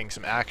 and we're seeing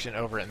some action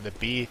over in the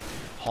B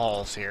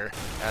halls here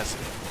as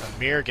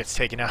Amir gets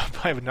taken out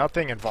by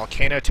nothing and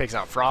Volcano takes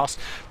out Frost.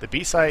 The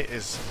B site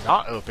is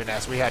not open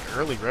as we had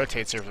early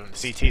rotates here from the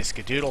CT.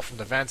 Skadoodle from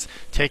the vents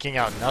taking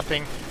out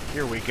nothing.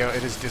 Here we go.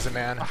 It is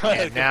Dizaman.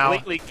 And now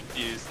completely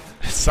confused.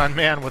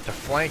 Sunman with the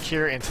flank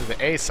here into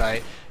the A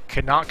site.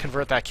 Could not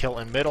convert that kill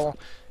in middle.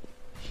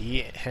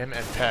 Him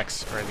and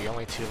Pex are the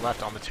only 2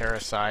 left on the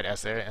terrorist side,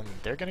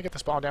 they're going to get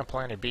this ball down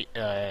planet B,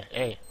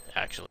 A,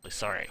 actually,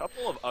 sorry. A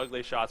couple of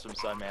ugly shots from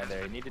Sunman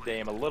there. He needed to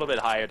aim a little bit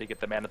higher to get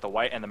the man at the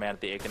white and the man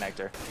at the A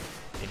connector.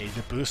 You need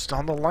to boost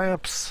on the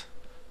lamps.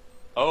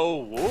 Oh,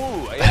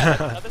 woo! Yeah, that's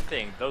another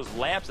thing. Those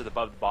lamps at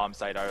above the bomb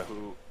site are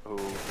who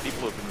people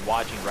who have been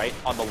watching, right?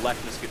 On the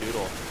left is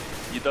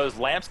Skadoodle. Those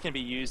lamps can be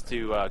used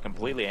to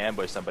completely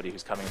ambush somebody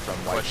who's coming from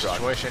white Clutch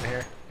truck. situation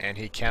here, and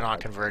he cannot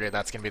convert it.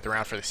 That's going to be the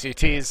round for the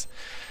CTs.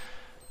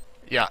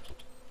 Yeah,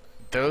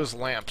 those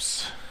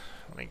lamps.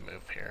 Let me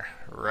move here.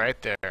 Right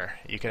there.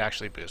 You could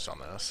actually boost on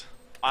those.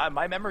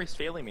 My memory's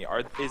failing me.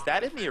 Is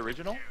that in the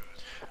original?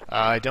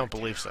 I don't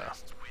believe so.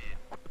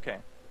 Okay.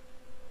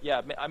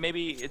 Yeah,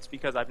 maybe it's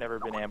because I've never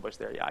been ambushed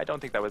there. Yeah, I don't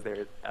think that was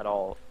there at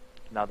all.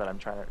 Now that I'm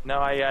trying to...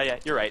 No, yeah,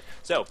 you're right.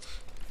 So,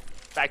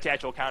 back to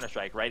actual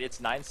Counter-Strike, right? It's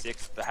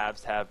 9-6. The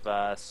halves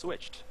have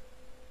switched.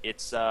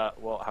 It's,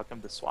 well, how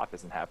come the swap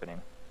isn't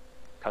happening?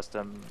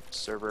 Custom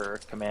server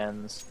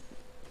commands...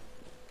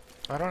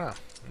 I don't know.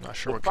 I'm not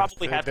sure we'll what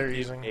probably config have they're to do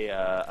using.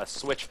 a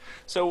switch.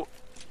 So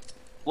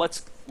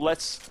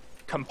let's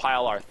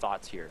compile our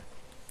thoughts here.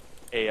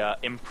 A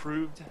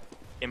improved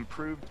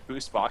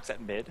boost box at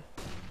mid,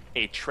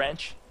 a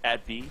trench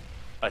at B,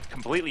 a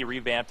completely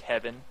revamped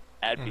heaven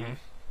at B,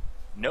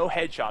 no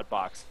headshot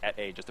box at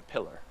A, just a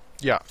pillar.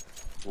 Yeah.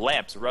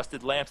 Lamps,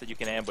 rusted lamps that you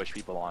can ambush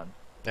people on.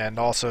 And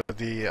also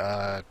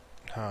the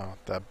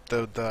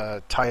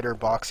tighter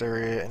box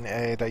area in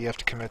A that you have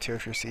to commit to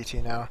if you're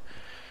CT now.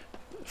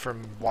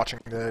 From watching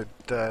the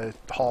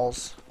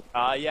halls.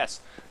 Yes,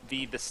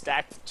 the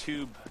stacked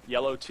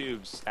yellow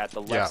tubes at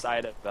the left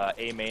side of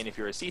A main if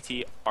you're a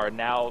CT are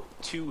now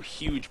 2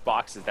 huge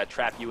boxes that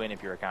trap you in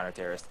if you're a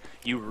counter-terrorist.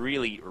 You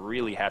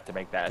really have to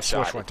make that The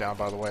shot. switch went down,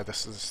 by the way.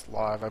 This is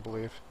live, I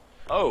believe.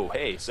 Oh,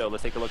 hey, so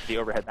let's take a look at the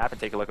overhead map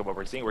and take a look at what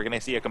we're seeing. We're going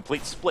to see a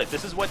complete split.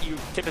 This is what you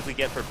typically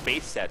get for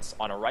base sets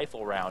on a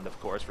rifle round, of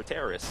course, for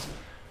terrorists.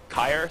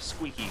 Kyre,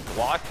 Squeaky,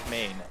 Glock,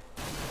 main.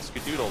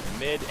 Skadoodle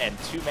mid and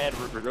 2-man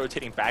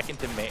rotating back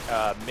into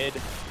mid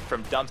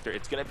from dumpster.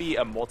 It's going to be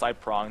a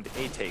multi-pronged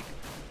A take.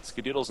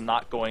 Skadoodle's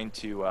not going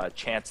to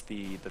chance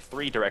the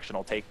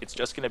 3-directional take. It's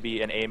just going to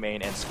be an A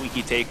main and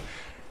Squeaky take.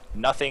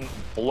 Nothing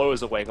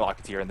blows away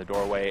Glocketeer in the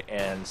doorway,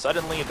 and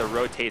suddenly the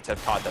rotates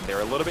have caught them.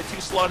 They're a little bit too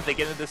slow. If they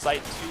get into the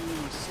site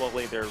too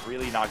slowly, they're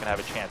really not going to have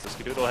a chance. So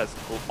Skadoodle has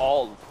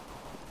all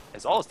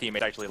his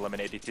teammates actually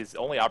eliminated. It's his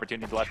only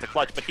opportunity left to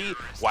clutch, but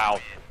wow,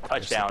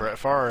 touchdown. Brett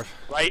Favre.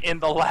 Right in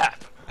the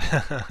lap.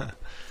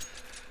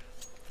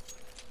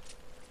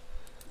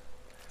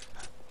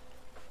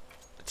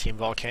 Team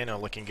Volcano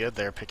looking good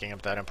there, picking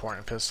up that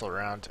important pistol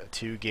round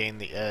to gain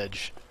the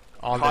edge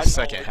on Cotton the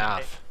second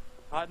half.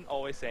 Cotton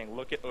always saying,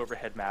 look at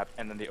overhead map,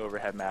 and then the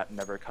overhead map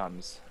never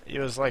comes. He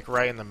was like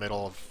right in the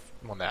middle of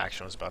when the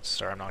action was about to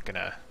start. I'm not going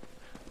to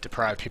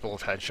deprive people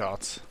of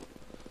headshots.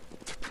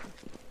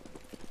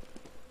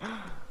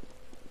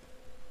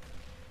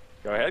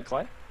 Go ahead,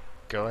 Clay.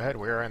 Go ahead,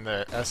 we're in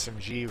the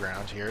SMG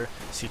round here.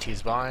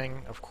 CT's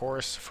buying, of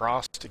course.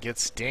 Frost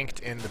gets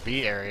dinked in the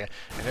B area,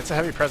 and it's a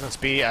heavy presence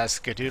B as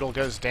Skadoodle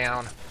goes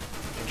down.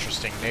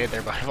 Interesting nade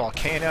there by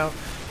Volcano.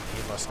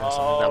 He must know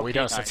something that we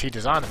don't since he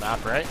designed the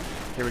map, right?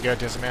 Here we go,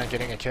 Dizzyman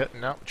getting a kill.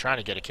 No, trying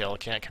to get a kill.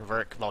 Can't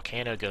convert.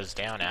 Volcano goes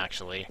down,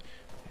 actually.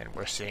 And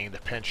we're seeing the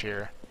pinch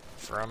here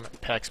from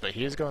Pex, but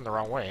he is going the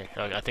wrong way.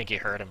 I think he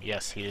heard him.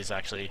 Yes, he is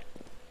actually...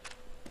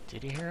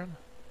 Did he hear him?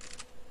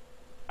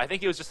 I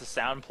think it was just a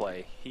sound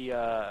play. He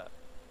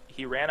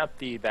ran up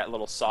that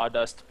little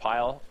sawdust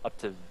pile up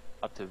to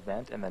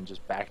vent and then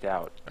just backed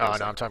out. Oh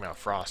no, I'm talking about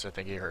Frost. I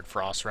think he heard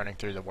Frost running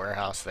through the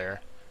warehouse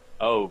there.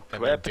 Oh,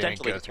 and then didn't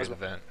potentially go through the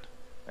vent.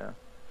 Yeah.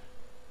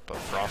 But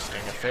Frost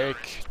getting a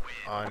fake.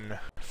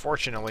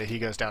 Unfortunately, he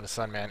goes down to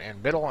Sunman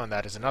in middle, and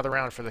that is another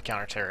round for the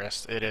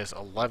counter-terrorist. It is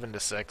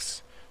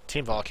 11-6.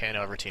 Team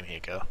Volcano over Team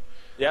Hiko.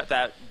 Yeah,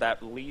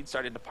 that lead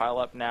starting to pile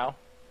up now.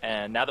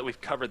 And now that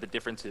we've covered the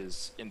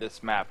differences in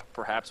this map,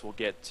 perhaps we'll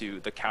get to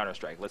the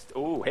Counter-Strike.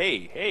 Oh,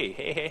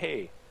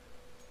 hey.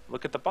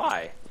 Look at the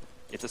buy.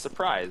 It's a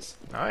surprise.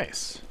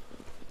 Nice.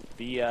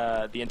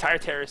 The entire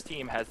terrorist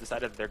team has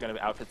decided that they're going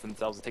to outfit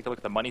themselves. Take a look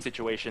at the money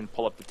situation.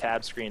 Pull up the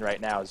tab screen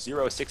right now.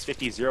 0,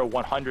 650, 0,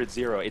 100,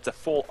 0. It's a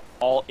full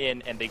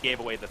all-in, and they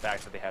gave away the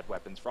fact that they had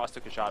weapons. Frost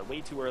took a shot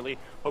way too early,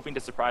 hoping to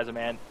surprise a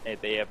man.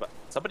 They have...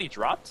 Somebody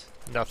dropped?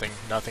 Nothing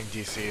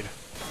DC'd.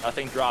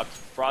 Nothing dropped.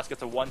 Frost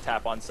gets a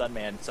one-tap on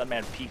Sunman.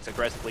 Sunman peeks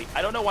aggressively.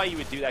 I don't know why you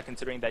would do that,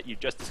 considering that you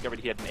just discovered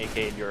he had an AK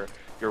and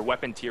your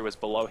weapon tier was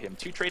below him.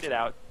 2 traded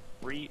out.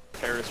 3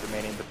 terrorists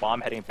remaining. The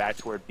bomb heading back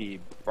toward B.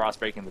 Frost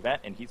breaking the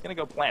vent, and he's going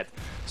to go plant.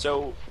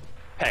 So,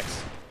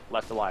 Pex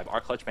left alive. Our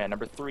clutch man,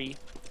 number 3,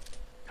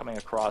 coming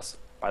across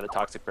by the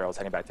toxic barrels,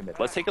 heading back to mid.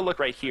 Let's take a look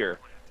right here.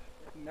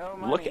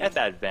 Look at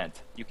that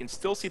vent. You can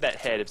still see that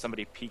head if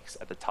somebody peeks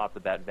at the top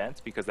of that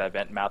vent, because that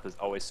vent mouth is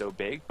always so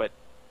big, but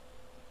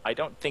I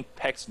don't think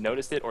Pex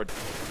noticed it or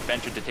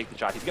ventured to take the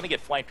shot. He's going to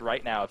get flanked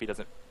right now if he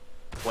doesn't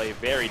play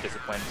very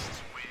disciplined.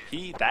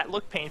 That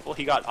looked painful.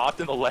 He got offed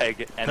in the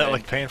leg. And that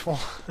looked painful?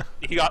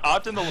 He got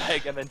offed in the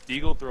leg and then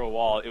deagled through a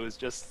wall. It was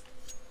just,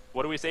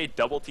 what do we say,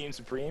 double team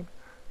supreme?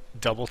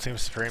 Double team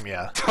supreme,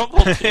 yeah. Double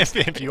team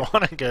if you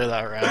want to go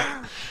that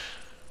route.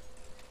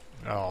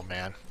 Oh,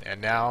 man.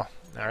 And now,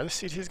 are the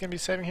CTs going to be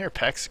saving here?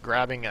 Pex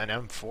grabbing an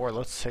M4.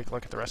 Let's take a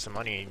look at the rest of the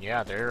money. And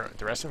yeah, the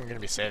rest of them are going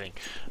to be saving.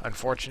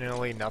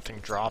 Unfortunately, nothing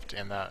dropped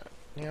in that.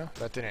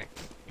 That didn't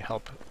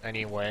help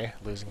anyway,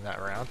 losing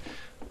that round.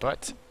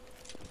 But...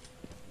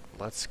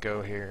 let's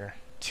go here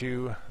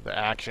to the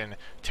action.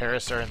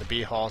 Terrorists are in the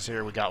B halls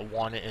here. We got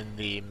one in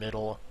the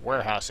middle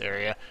warehouse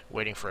area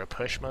waiting for a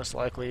push most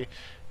likely,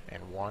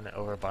 and one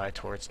over by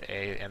towards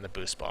A and the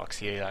boost box.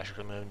 He is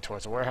actually moving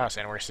towards the warehouse,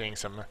 and we're seeing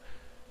some,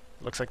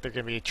 looks like they're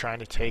going to be trying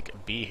to take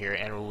B here,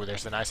 and ooh,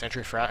 there's a nice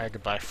entry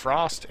frag by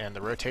Frost, and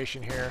the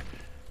rotation here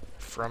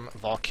from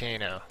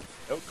Volcano.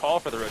 No call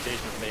for the rotation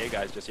from the A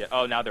guys just yet.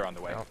 Oh, now they're on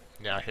the way. Well,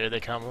 now here they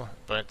come,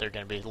 but they're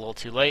going to be a little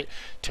too late.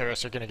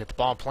 Terrorists are going to get the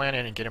bomb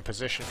planted and get in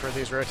position for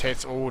these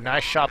rotates. Oh,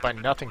 nice shot by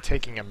Nothing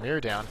taking a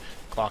mirror down.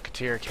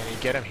 Glocketeer, can he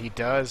get him? He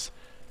does.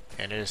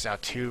 And it is now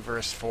 2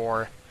 versus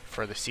 4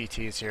 for the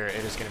CTs here.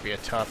 It is going to be a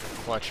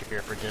tough clutch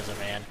here for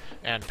Dizaman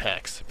and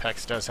Pex.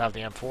 Pex does have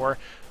the M4.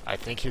 I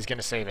think he's going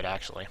to save it,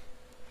 actually.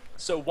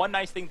 So one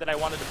nice thing that I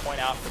wanted to point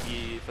out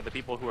for the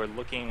people who are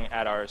looking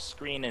at our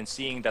screen and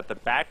seeing that the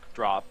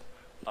backdrop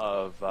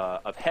of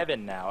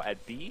Heaven now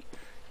at B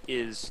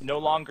is no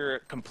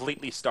longer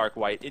completely stark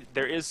white.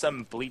 There is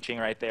some bleaching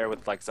right there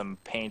with like some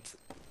paint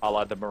a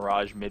la the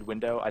Mirage mid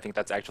window. I think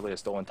that's actually a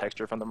stolen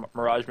texture from the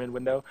Mirage mid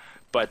window,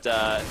 but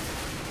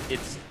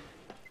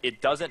it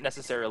doesn't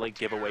necessarily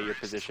give away your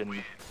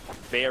position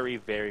very,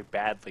 very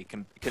badly,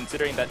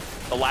 considering that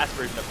the last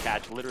version of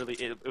Catch literally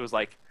it was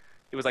like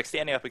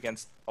standing up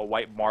against a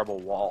white marble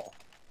wall.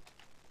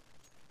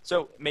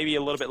 So maybe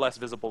a little bit less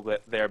visible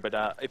there,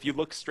 but if you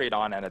look straight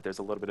on at it, there's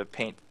a little bit of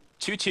paint.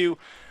 2-2.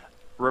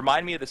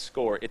 Remind me of the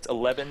score. It's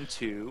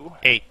 11-8.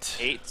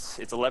 It's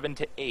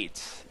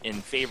 11-8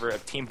 in favor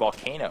of Team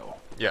Volcano.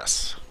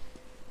 Yes.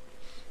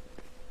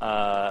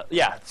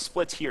 Yeah,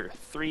 splits here.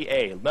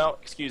 3A. No,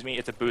 excuse me,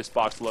 it's a boost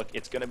box look.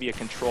 It's going to be a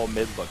control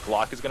mid look.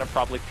 Glock is going to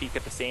probably peek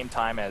at the same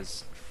time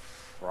as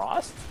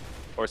Frost?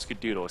 Or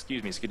Skadoodle,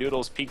 excuse me.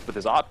 Skadoodle's peeked with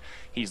his op.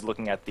 He's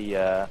looking at the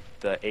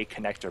A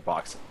connector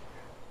box.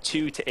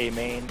 2 to A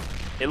main.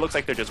 It looks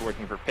like they're just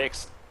working for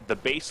picks. The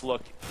base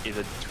look is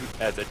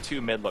as a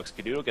 2 mid look.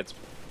 Skadoodle gets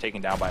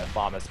taken down by a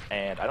Thomas,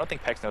 and I don't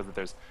think Pex knows that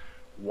there's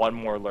one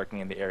more lurking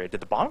in the area. Did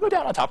the bomb go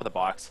down on top of the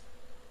box?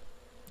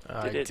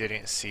 I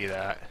didn't see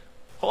that.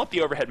 Pull up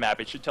the overhead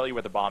map. It should tell you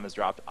where the bomb is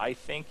dropped. I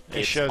think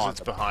it shows it's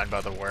behind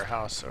by the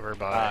warehouse over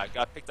by.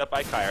 Got picked up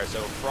by Kyre. So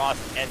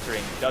Frost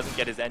entering, doesn't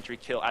get his entry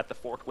kill at the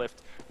forklift.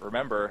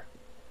 Remember,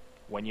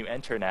 when you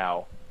enter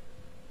now,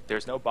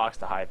 there's no box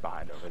to hide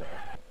behind over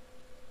there.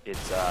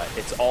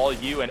 It's all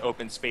you and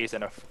open space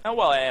and a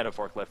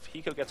forklift.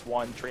 Hiko gets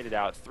 1 traded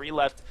out, 3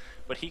 left,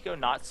 but Hiko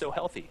not so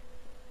healthy.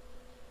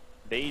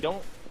 They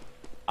don't.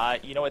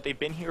 You know what? They've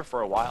been here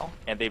for a while,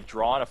 and they've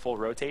drawn a full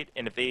rotate.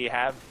 And if they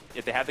have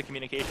the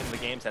communication in the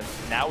game sense,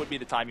 now would be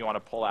the time you want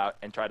to pull out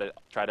and try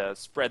to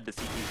spread the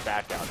CTs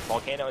back out.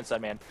 Volcano and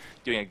Sunman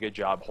doing a good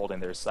job holding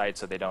their sides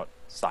so they don't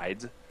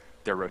sides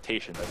their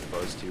rotation as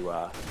opposed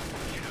to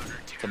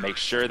make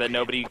sure that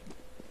nobody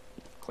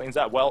cleans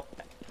up. Well,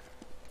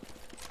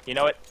 you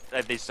know what?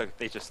 They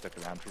just stuck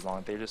around too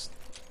long.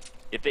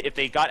 If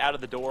they got out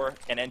of the door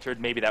and entered,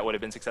 maybe that would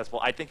have been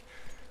successful. I think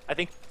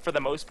for the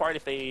most part,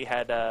 if they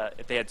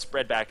had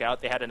spread back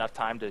out, they had enough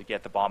time to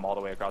get the bomb all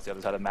the way across the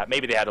other side of the map.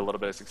 Maybe they had a little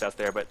bit of success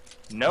there, but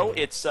no,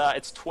 it's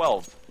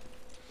 12-8.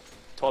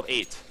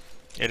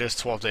 It is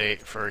 12-8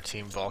 for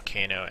Team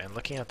Volcano, and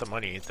looking at the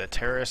money, the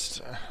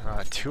terrorists,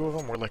 2 of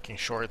them were looking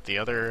short. The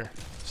other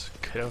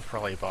could have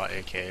probably bought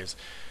AKs,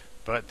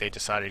 but they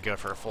decided to go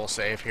for a full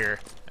save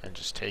here and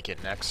just take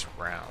it next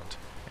round.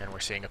 And we're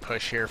seeing a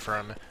push here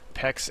from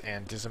Pex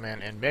and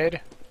Dizaman in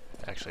mid.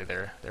 Actually,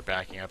 they're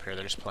backing up here.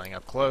 They're just playing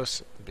up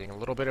close, being a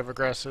little bit of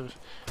aggressive.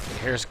 And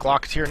here's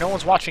Glocketeer. No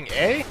one's watching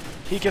A.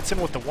 He gets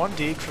in with the 1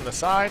 deke from the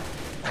side,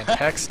 and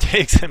Pex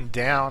takes him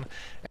down.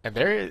 And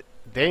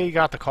they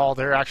got the call.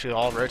 They're actually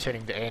all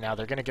rotating to A now.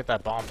 They're going to get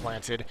that bomb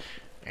planted.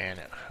 And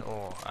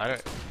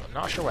I'm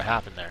not sure what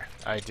happened there.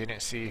 I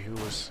didn't see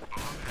whose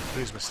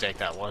mistake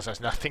that was.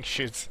 As Nothing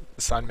shoots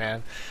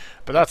Sunman,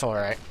 but that's all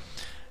right.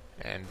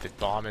 And the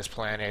bomb is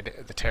planted.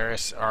 The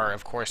terrorists are,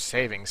 of course,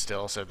 saving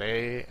still, so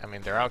they're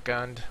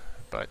outgunned.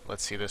 But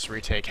let's see this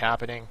retake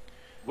happening.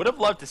 Would have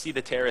loved to see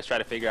the terrorists try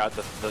to figure out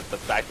the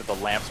fact that the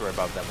lamps were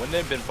above them. Wouldn't it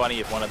have been funny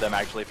if one of them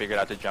actually figured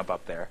out to jump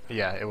up there?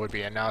 Yeah, it would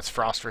be. And now it's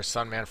Frost versus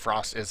Sunman.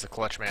 Frost is the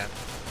clutch man.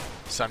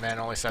 Sunman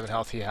only 7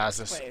 health. He has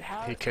this. Wait,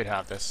 he could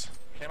have this.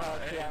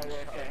 Okay.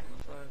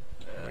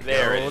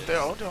 There it is.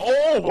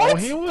 Oh, what?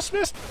 He almost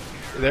missed.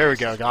 There we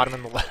go. Got him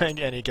in the leg,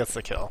 and he gets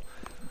the kill.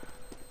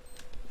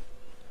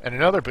 And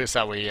another boost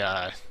that we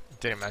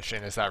didn't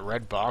mention is that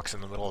red box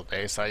in the middle of the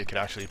base. You could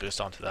actually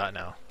boost onto that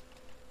now,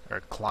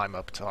 or climb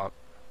up top.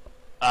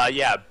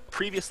 Yeah,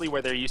 previously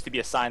where there used to be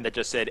a sign that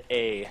just said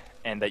A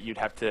and that you'd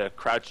have to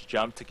crouch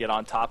jump to get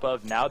on top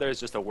of, now there's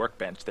just a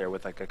workbench there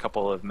with like a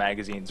couple of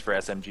magazines for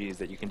SMGs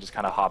that you can just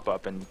kind of hop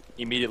up and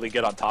immediately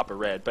get on top of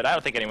red. But I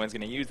don't think anyone's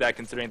going to use that,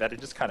 considering that it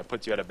just kind of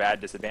puts you at a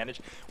bad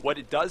disadvantage. What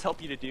it does help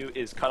you to do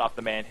is cut off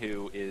the man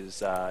who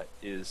is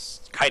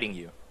kiting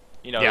you.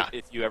 You know,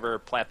 if you ever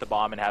plant the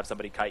bomb and have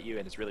somebody kite you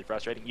and it's really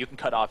frustrating, you can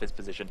cut off his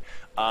position.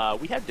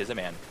 We had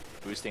Dizaman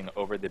boosting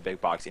over the big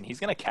box, and he's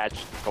going to catch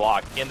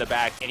Glock in the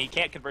back, and he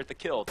can't convert the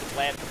kill. The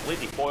plan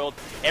completely foiled.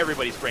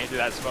 Everybody's spraying through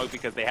that smoke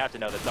because they have to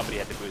know that somebody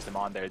had to boost him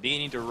on there. They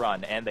need to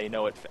run, and they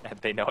know it.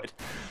 They know it.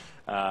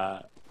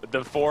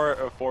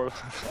 The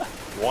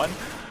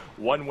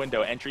one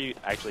window entry,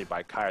 actually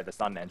by Kyre, that's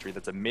not an entry,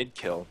 that's a mid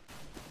kill.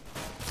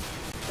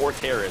 For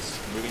Terrace,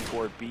 moving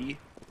toward B,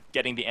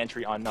 getting the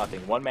entry on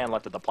nothing. One man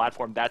left at the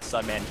platform, that's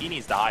Sunman. He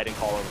needs to hide and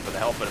call over for the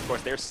help, but of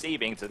course they're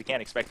saving, so they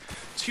can't expect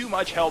too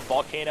much help.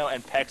 Volcano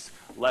and Pex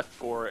left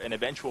for an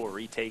eventual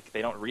retake.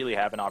 They don't really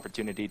have an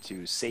opportunity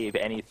to save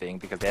anything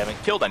because they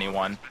haven't killed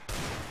anyone.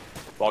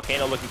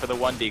 Volcano looking for the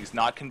 1-digs,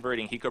 not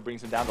converting. Hiko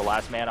brings him down. The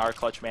last man, our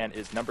clutch man,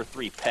 is number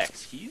 3,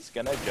 Pex. He's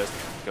gonna just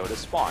go to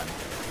spawn.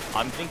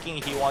 I'm thinking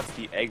he wants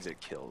the exit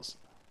kills.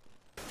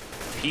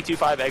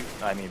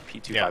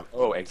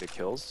 P250 exit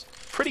kills.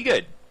 Pretty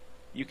good.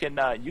 You can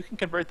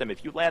convert them.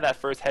 If you land that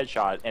first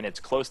headshot and it's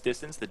close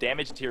distance, the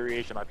damage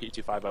deterioration on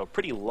P250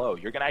 pretty low.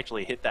 You're gonna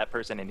actually hit that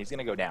person and he's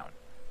gonna go down.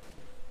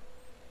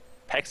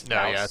 Pex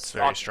it's a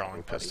very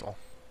strong pistol.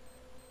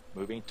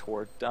 Moving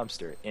toward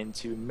Dumpster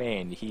into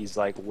main. He's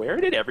like,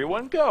 where did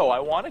everyone go? I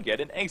want to get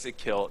an exit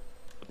kill.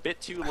 A bit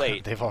too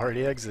late. They've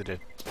already exited.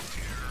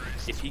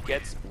 If he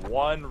gets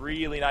one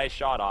really nice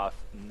shot off,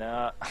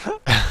 nah.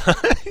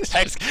 He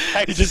just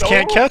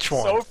can't catch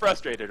one. So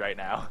frustrated right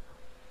now.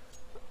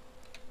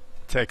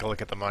 Take a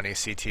look at the money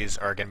CTs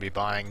are going to be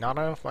buying. Not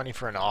enough money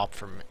for an op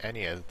from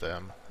any of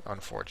them,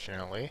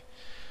 unfortunately.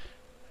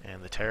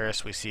 And the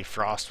Terrace, we see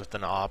Frost with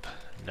an op.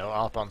 No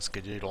op on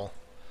Skadoodle. A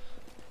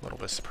little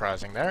bit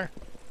surprising there.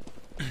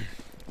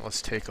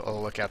 Let's take a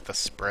look at the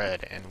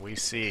spread, and we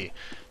see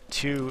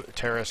 2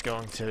 Terrace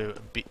going to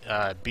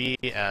B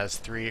as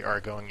 3 are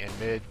going in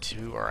mid,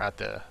 2 are at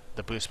the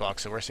boost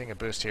box. So we're seeing a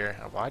boost here.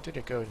 Why did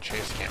it go and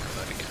chase camera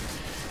mode again?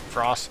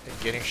 Frost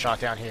getting shot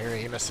down here.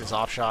 He missed his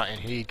op shot, and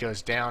he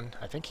goes down.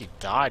 I think he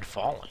died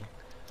falling.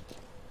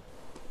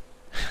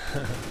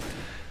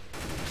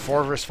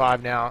 4 versus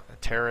 5 now.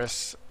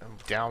 Terrace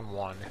down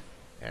 1.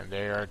 And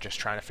they are just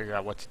trying to figure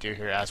out what to do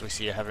here as we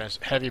see a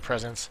heavy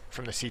presence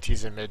from the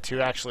CTs in mid.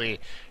 2 actually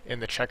in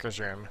the checkers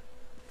room.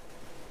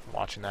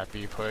 Watching that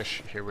B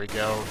push. Here we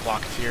go.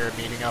 Blocketeer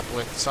meeting up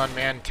with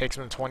Sunman. Takes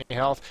him to 20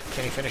 health.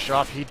 Can he finish it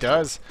off? He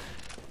does.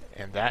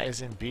 And that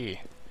is in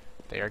B.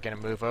 They are going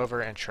to move over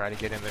and try to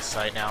get in this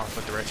site now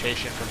with the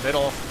rotation from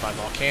middle by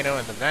Volcano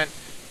in the vent.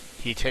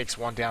 He takes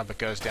 1 down but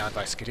goes down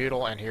by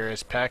Skadoodle. And here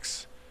is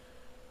Pex.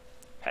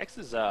 Pex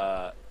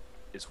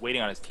is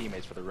waiting on his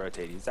teammates for the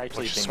rotate. He's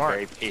actually being smart.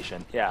 very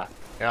patient. Yeah.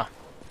 Yeah.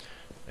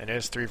 It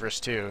is 3 versus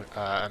 2.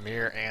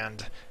 Amir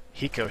and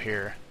Hiko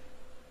here.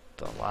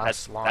 The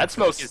last long. That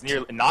smoke is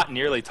not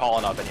nearly tall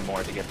enough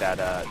anymore to get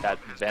that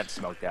vent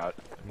smoked out.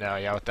 No,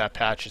 yeah, with that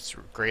patch, it's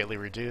greatly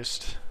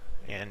reduced.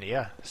 And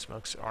yeah,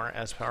 smokes aren't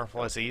as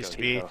powerful as they used to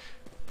be.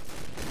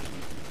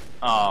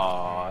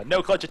 Aw,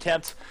 no clutch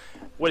attempt.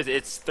 What is it?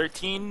 It's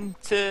 13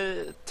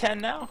 to 10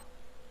 now?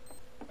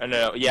 Oh,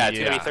 no, yeah, it's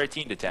going to be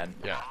 13 to 10.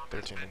 Yeah,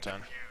 13 to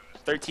 10.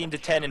 13 to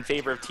 10 in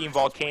favor of Team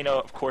Volcano.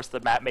 Of course, the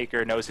map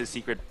maker knows his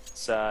secret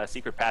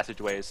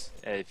passageways.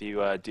 If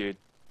you do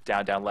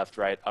down, down, left,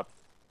 right, up,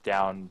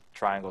 down,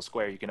 triangle,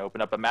 square, you can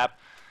open up a map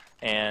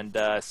and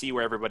see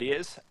where everybody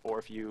is. Or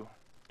if you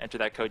enter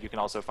that code, you can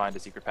also find a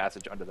secret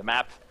passage under the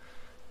map.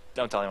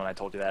 Don't tell anyone I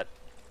told you that.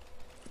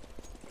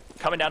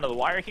 Coming down to the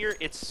wire here,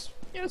 it's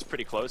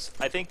pretty close.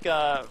 I think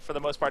for the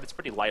most part, it's a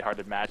pretty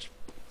lighthearted match.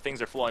 Things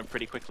are flowing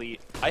pretty quickly.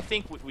 I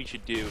think what we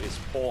should do is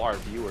poll our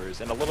viewers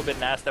and a little bit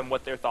and ask them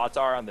what their thoughts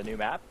are on the new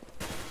map.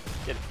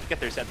 Get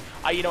their sense.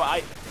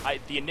 The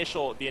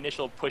initial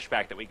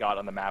pushback that we got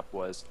on the map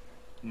was,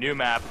 new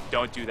map,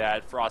 don't do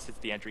that. Frost hits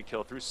the entry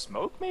kill through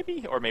smoke,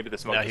 maybe, or maybe the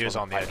smoke. No, he was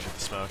on the edge of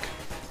the smoke.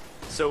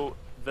 So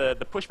the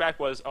pushback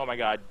was, oh my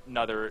god,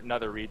 another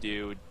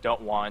redo.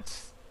 Don't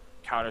want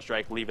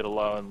Counter-Strike. Leave it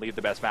alone. Leave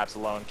the best maps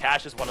alone.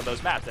 Cash is one of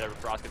those maps that every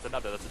Frost gets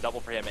another. That's a double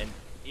for him, and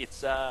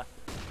it's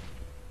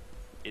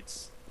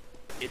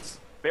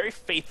very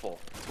faithful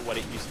to what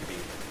it used to be.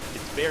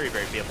 It's very,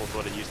 very faithful to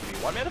what it used to be.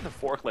 1 man at the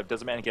forklift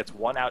does a man gets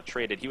 1 out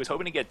traded. He was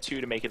hoping to get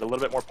 2 to make it a little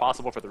bit more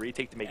possible for the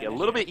retake, to make it a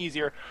little bit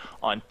easier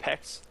on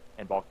Pex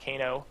and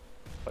Volcano.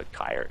 But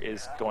Kyre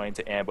is going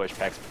to ambush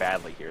Pex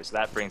badly here. So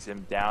that brings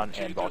him down,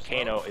 and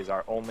Volcano is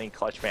our only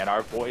clutch man.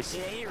 Our voice.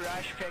 Yeah, he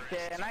rush picked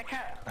it, and I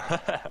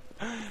can't.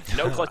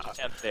 No clutch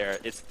attempt there.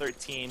 It's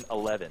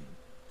 13-11.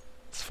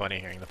 It's funny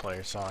hearing the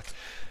players talk.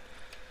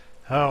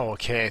 Oh,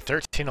 okay,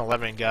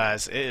 13-11,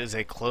 guys. It is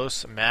a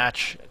close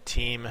match.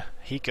 Team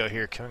Hiko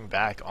here coming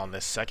back on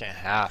this second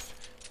half.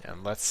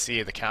 And let's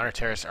see, the counter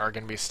terrorists are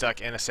going to be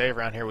stuck in a save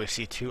round here. We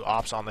see 2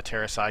 ops on the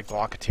terrorist side,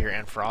 Glocketeer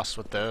and Frost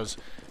with those.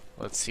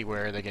 Let's see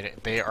where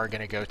they are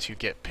going to go to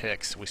get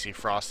picks. We see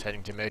Frost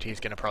heading to mid. He's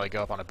going to probably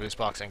go up on a boost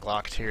box, and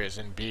Glocketeer is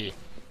in B.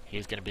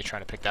 He's going to be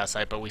trying to pick that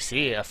site. But we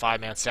see a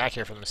 5-man stack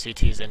here from the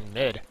CTs in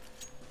mid.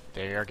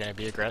 They are going to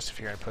be aggressive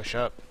here and push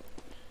up.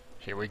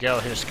 Here we go.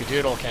 Here's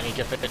Skadoodle. Can he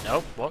get it?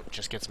 Nope. Well,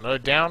 just gets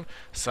mowed down.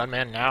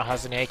 Sunman now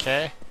has an AK.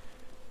 And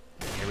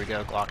here we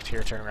go.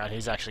 Glocketeer turn around.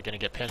 He's actually going to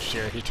get pinched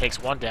here. He takes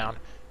 1 down.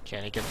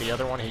 Can he get the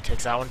other one? He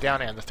takes that one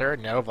down, and the third.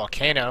 No,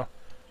 Volcano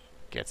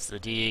gets the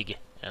dig,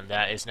 and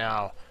that is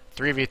now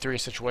 3v3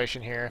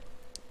 situation here.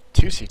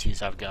 2 CTs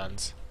have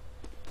guns.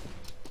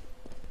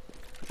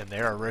 And they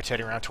are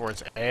rotating around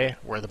towards A,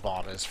 where the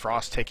bomb is.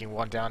 Frost taking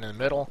one down in the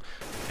middle,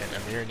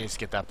 and Amir needs to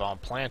get that bomb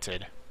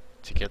planted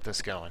to get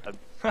this going.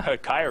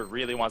 Kyer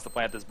really wants to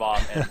plant this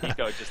bomb, and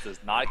Nico just does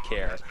not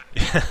care.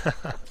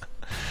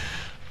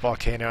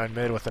 Volcano in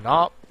mid with an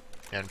op,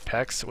 and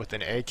Pex with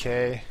an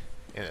AK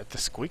at the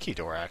squeaky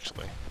door,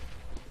 actually.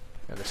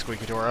 And the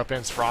squeaky door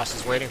opens. Frost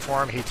is waiting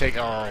for him.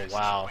 Oh,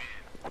 wow.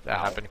 That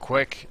happened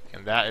quick,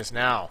 and that is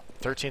now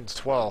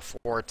 13-12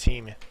 for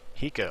Team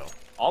Hiko.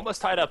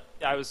 Almost tied up.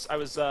 I was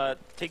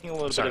taking a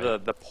little bit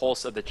of the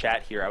pulse of the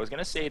chat here. I was going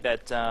to say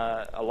that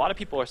a lot of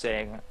people are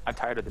saying, I'm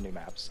tired of the new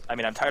maps. I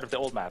mean, I'm tired of the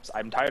old maps.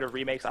 I'm tired of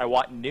remakes. I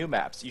want new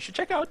maps. You should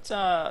check out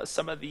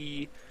some of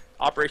the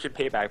Operation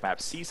Payback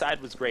maps.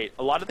 Seaside was great.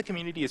 A lot of the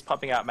community is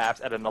pumping out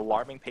maps at an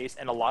alarming pace,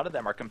 and a lot of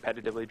them are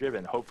competitively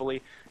driven.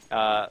 Hopefully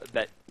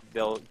that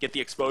they'll get the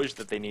exposure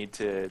that they need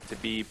to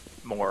be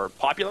more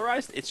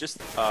popularized. It's just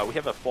we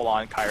have a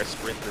full-on Kyer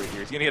sprint through here.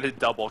 He's going to get a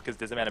double because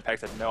Dizaman and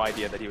Pex had no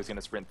idea that he was going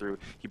to sprint through.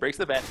 He breaks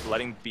the vent,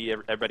 letting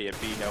everybody at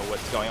B know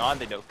what's going on.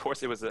 They know, of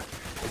course, it was an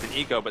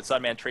eco, but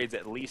Sunman trades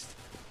at least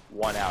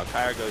one out.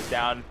 Kyer goes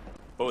down.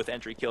 Both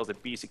entry kills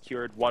at B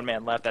secured. One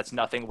man left. That's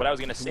nothing. What I was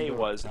going to say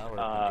was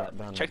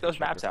check those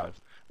maps out.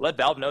 Let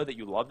Valve know that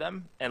you love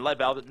them, and let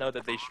Valve know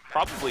that they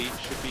probably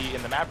should be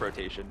in the map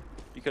rotation.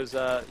 Because,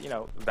 you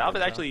know, Valve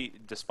is actually,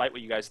 despite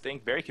what you guys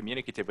think, very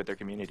communicative with their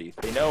community.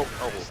 They know,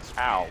 oh,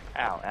 ow,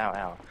 ow, ow,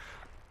 ow.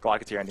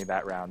 Glocketeer ending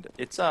that round.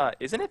 It's,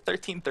 isn't it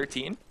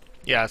 13-13?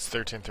 Yeah, it's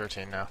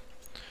 13-13 now.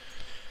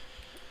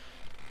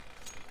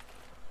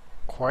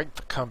 Quite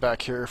the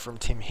comeback here from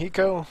Team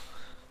Hiko.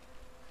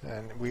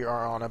 And we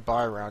are on a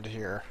bye round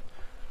here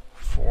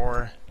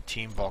for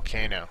Team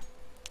Volcano.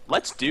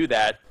 Let's do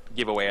that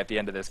giveaway at the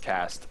end of this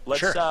cast.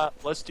 Let's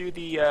do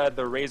the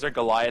Razer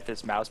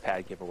Goliathus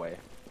mousepad giveaway.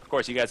 Of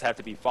course, you guys have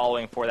to be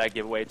following for that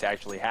giveaway to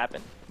actually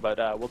happen.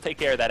 But we'll take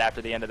care of that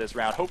after the end of this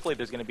round. Hopefully,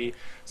 there's going to be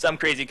some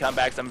crazy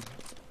comeback, some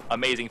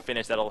amazing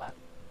finish that'll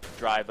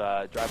drive all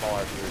our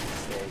viewers to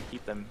stay.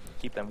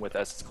 Keep them with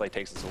us as Clay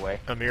takes us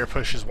away. Amir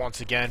pushes once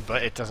again,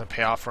 but it doesn't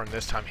pay off for him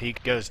this time. He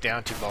goes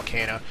down to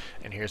Volcano,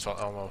 and here's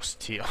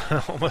almost a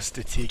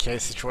TK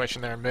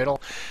situation there in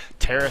middle.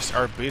 Terrorists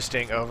are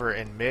boosting over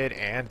in mid,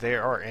 and they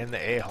are in the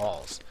A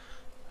halls.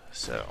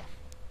 So,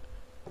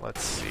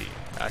 let's see.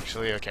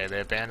 Actually, okay,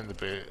 they abandoned the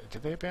boost.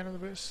 Did they abandon the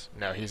boost?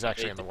 No, he's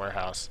actually in the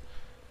warehouse.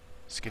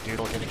 Skadoodle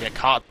going to get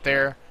caught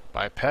there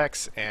by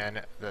Pex,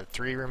 and the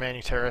 3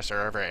 remaining terrorists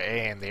are over at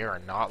A, and they are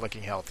not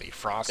looking healthy.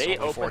 Frost only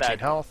 14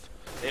 health.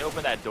 They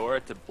opened that door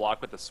to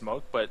block with the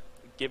smoke, but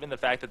given the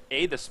fact that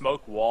A, the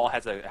smoke wall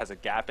has a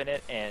gap in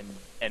it, and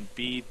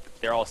B,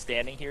 they're all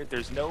standing here,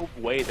 there's no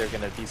way they're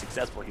going to be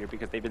successful here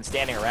because they've been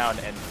standing around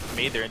and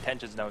made their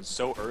intentions known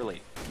so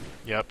early.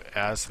 Yep,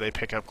 as they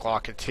pick up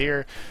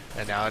Glocketeer,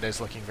 and now it is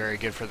looking very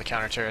good for the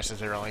counter-terrorists as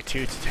there are only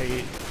 2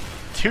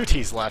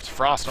 Ts left.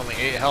 Frost only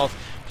 8 health.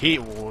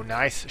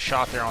 Nice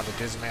shot there on the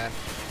Dizman.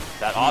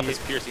 That op is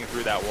piercing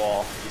through that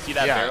wall. You see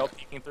that barrel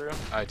peeking through?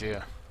 I do.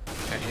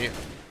 And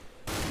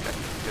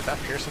did that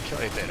pierce him kill?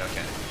 It did,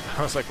 okay.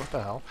 I was like, what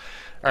the hell?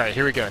 Alright,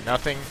 here we go.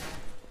 Nothing.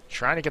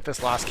 Trying to get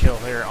this last kill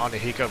here onto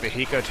Hiko, but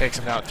Hiko takes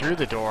him out through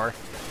the door.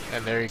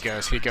 And there he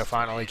goes. Hiko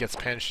finally gets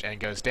pinched and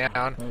goes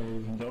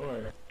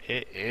down.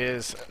 It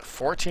is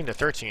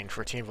 14-13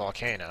 for Team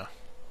Volcano.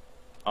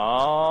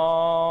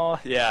 Oh,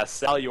 yeah.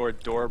 Sal, your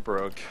door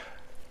broke.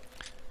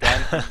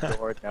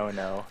 Door,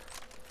 no.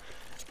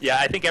 Yeah,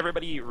 I think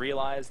everybody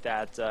realized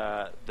that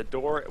the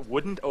door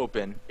wouldn't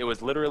open. It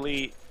was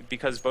literally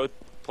because both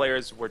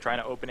players were trying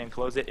to open and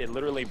close it. It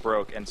literally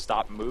broke and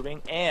stopped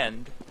moving,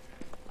 and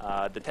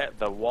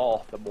the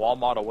wall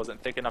model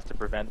wasn't thick enough to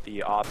prevent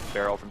the off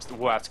barrel from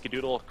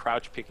Skadoodle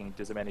crouch picking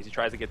Dizaman as he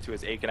tries to get to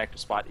his A connector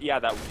spot. Yeah,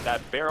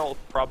 that barrel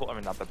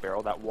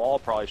that wall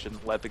probably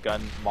shouldn't let the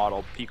gun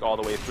model peek all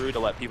the way through to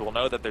let people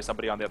know that there's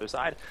somebody on the other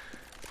side.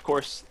 Of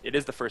course, it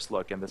is the first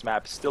look, and this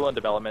map is still in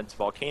development.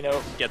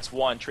 Volcano gets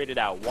one, traded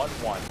out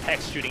 1-1.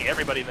 Pex shooting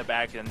everybody in the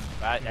back, and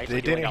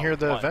they didn't hear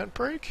the event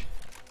break?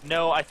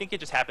 No, I think it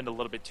just happened a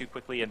little bit too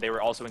quickly, and they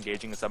were also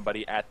engaging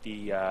somebody at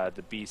the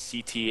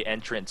BCT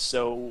entrance.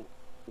 So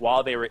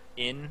while they were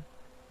in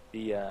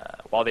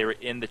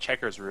the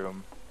checkers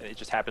room, it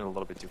just happened a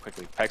little bit too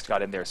quickly. Pex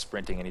got in there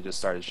sprinting, and he just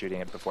started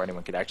shooting it before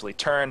anyone could actually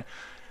turn.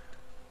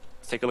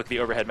 Let's take a look at the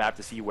overhead map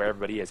to see where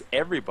everybody is.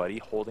 Everybody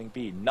holding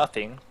B.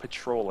 Nothing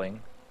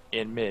patrolling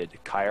in mid.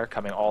 Kyer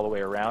coming all the way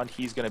around.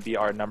 He's going to be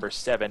our number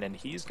 7, and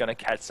he's going to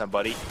catch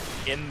somebody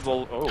in the...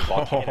 Oh,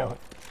 Volcano.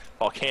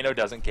 Volcano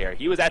doesn't care.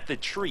 He was at the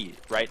tree,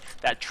 right?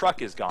 That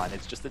truck is gone.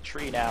 It's just the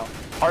tree now.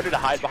 Harder to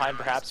hide behind,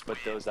 perhaps, but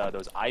those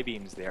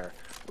I-beams there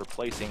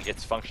replacing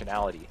its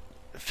functionality.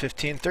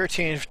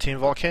 15-13 for Team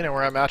Volcano.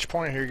 We're at match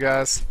point here,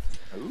 guys.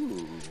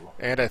 Ooh.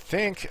 And I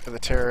think the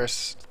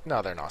terrorists...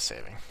 No, they're not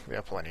saving. They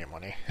have plenty of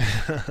money.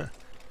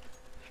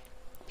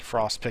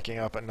 Frost picking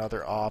up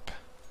another op.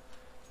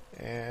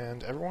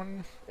 And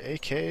everyone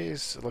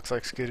AKs. It looks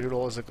like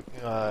Skadoodle is a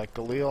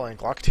Galil, and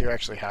Glocketeer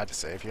actually had to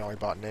save. He only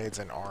bought nades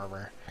and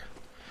armor.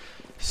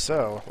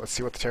 So let's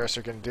see what the terrorists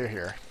are going to do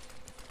here.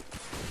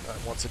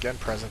 Once again,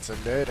 Presence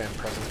in mid, and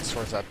Presence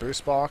towards that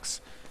boost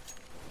box.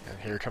 And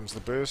here comes the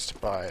boost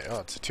by, oh,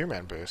 it's a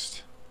two-man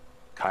boost.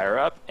 Kyra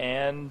up,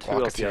 and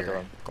who else the other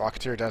one?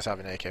 Glocketeer does have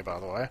an AK, by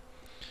the way.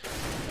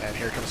 And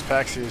here comes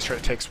Pex. He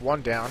takes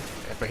one down,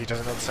 but he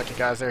doesn't know the second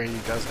guy's there. He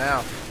does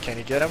now. Can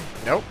he get him?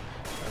 Nope.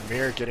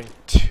 Amir getting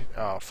two.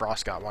 Oh,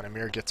 Frost got one.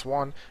 Amir gets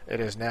one. It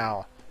is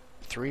now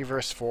 3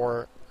 versus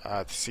 4.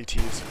 The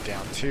CT's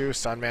down 2.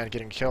 Sunman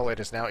getting killed. It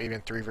is now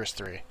even 3 versus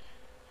 3.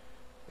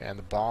 And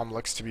the bomb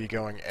looks to be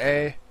going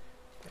A.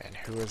 And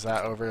who is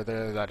that over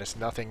there? That is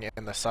nothing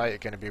in the site.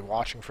 Going to be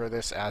watching for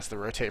this as the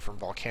rotate from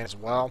Volcano as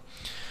well.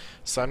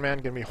 Sunman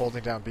going to be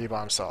holding down B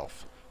by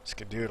himself.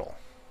 Skadoodle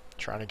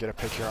trying to get a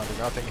pick here onto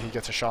nothing. He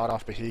gets a shot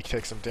off, but he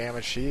takes some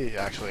damage. He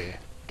actually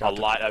got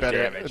a lot of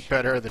damage.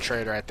 Better of the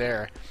trade right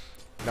there.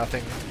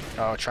 Nothing.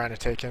 Oh, trying to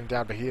take him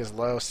down, but he is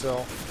low still.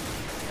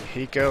 And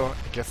Hiko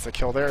gets the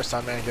kill there.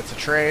 Sunman gets a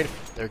trade.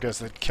 There goes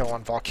the kill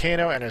on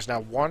Volcano, and there's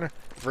now 1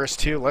 versus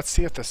 2. Let's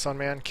see if the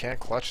Sunman can't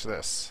clutch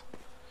this.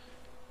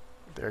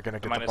 They're gonna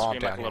get the bomb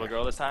down like a little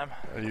girl this time?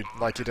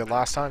 Like you did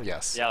last time?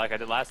 Yes. Yeah, like I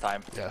did last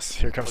time. Yes.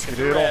 Here comes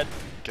Skadoodle.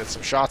 Get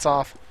some shots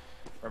off.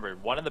 Remember,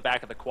 one in the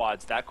back of the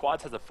quads. That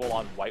quads has a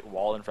full-on white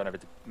wall in front of it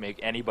to make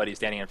anybody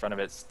standing in front of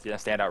it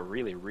stand out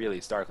really,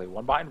 really starkly.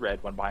 One behind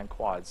red, one behind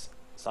quads.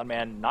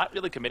 Sunman not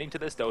really committing to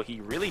this, though.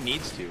 He really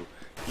needs to.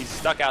 He's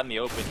stuck out in the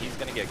open. He's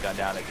going to get gunned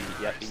down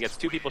if he gets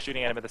 2 people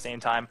shooting at him at the same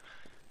time.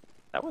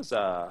 That was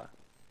a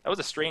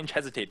strange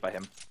hesitate by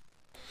him.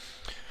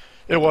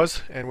 It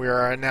was, and we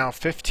are now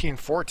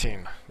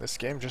 15-14. This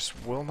game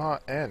just will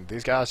not end.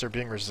 These guys are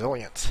being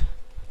resilient.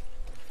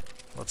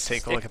 Let's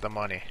take a look at the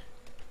money.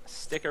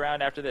 Stick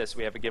around after this.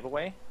 We have a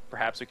giveaway.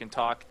 Perhaps we can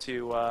talk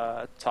to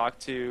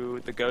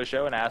the Go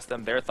Show and ask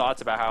them their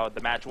thoughts about how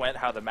the match went,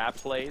 how the map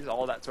plays,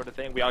 all that sort of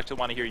thing. We actually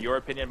want to hear your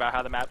opinion about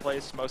how the map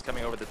plays. Smoke's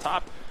coming over the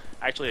top.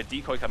 Actually, a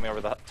decoy coming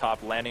over the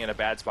top, landing in a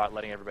bad spot,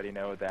 letting everybody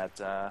know that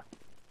the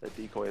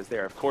decoy is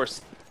there. Of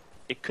course,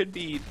 it could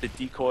be the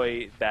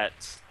decoy that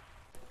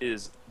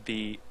is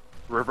the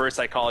reverse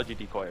psychology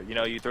decoy. You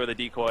know, you throw the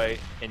decoy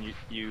and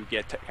you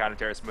get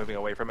counter-terrorists moving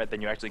away from it,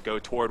 then you actually go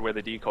toward where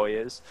the decoy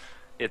is.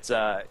 It's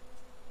an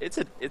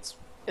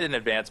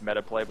advanced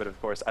meta play, but of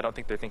course I don't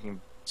think they're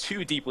thinking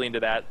too deeply into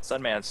that.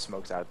 Sunman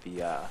smokes out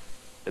the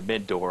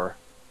mid door,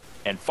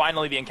 and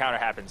finally the encounter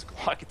happens.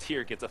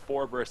 Glocketeer gets a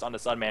 4 burst on the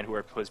Sunman, who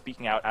was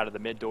peeking out of the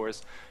mid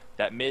doors.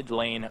 That mid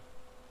lane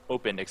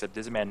opened, except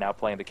Dizzyman now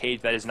playing the cage.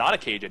 That is not a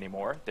cage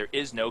anymore. There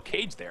is no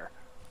cage there.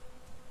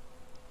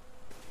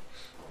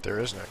 There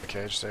is no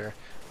cage there.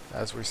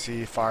 As we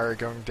see fire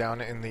going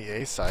down in the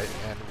A site,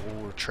 and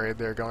ooh, trade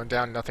there going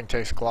down. Nothing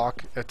takes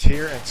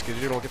Glocketeer, and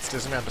Skadoodle gets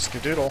Dizzyman, but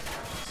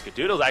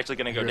Skadoodle's actually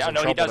going to go down.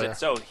 No, he doesn't.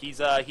 So he's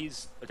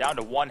down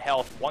to 1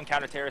 health. 1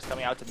 counter-terrorist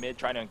coming out to mid,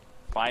 trying to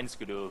find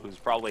Skadoodle, who's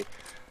probably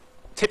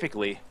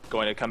typically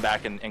going to come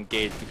back and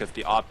engage because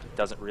the op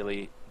doesn't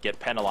really get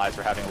penalized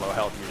for having low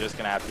health. You're just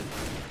going to have to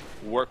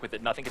work with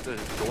it. Nothing gets a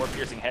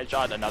door-piercing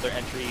headshot. Another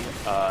entry,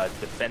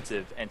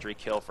 defensive entry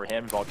kill for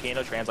him.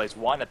 Volcano translates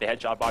 1 at the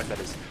headshot box. That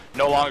is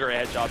no longer a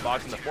headshot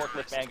box, and the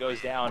forklift man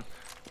goes down.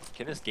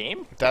 Can this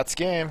game? That's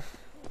game.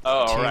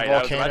 Oh, Team right.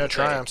 Volcano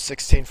triumphs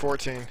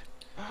 16-14.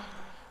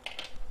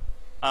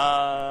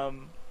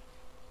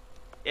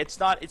 It's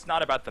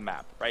not about the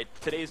map, right?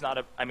 Today's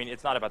not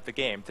it's not about the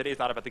game. Today's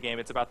not about the game.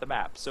 It's about the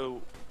map.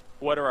 So,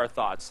 what are our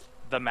thoughts?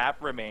 The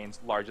map remains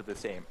largely the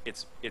same.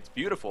 It's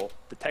beautiful.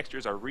 The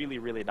textures are really,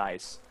 really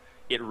nice.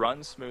 It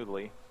runs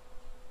smoothly.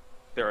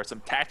 There are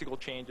some tactical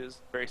changes,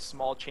 very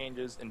small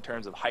changes in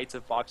terms of heights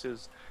of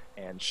boxes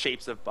and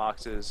shapes of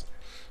boxes,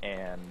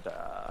 and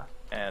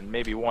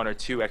maybe 1 or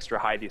 2 extra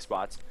hidey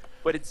spots.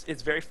 But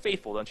it's very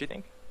faithful, don't you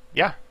think?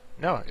 Yeah.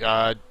 No.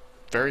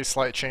 Very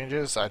slight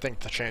changes. I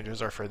think the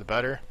changes are for the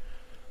better.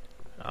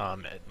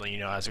 You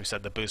know, as we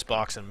said, the boost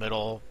box in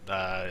middle,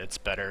 it's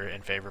better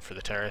in favor for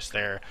the terrorists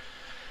there.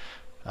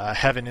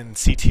 Heaven and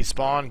CT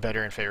spawn,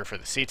 better in favor for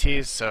the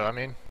CTs. So, I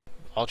mean,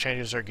 all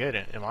changes are good,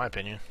 in my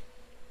opinion.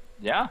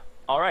 Yeah.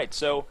 All right.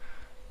 So,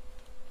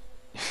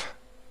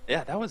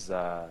 yeah, that was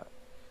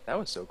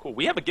so cool.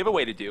 We have a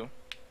giveaway to do,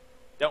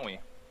 don't we?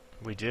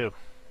 We do.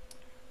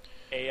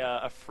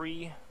 A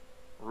free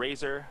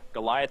Razer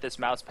Goliath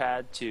mouse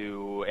pad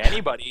to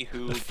anybody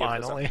who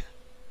Finally.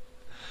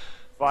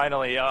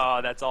 Finally.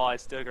 Oh, that's all I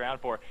stuck around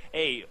for.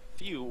 Hey,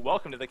 Few,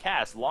 welcome to the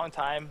cast. Long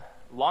time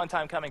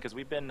coming, because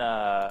we've been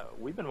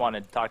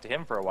wanting to talk to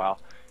him for a while.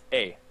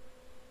 Hey,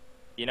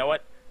 you know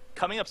what?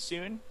 Coming up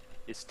soon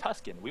is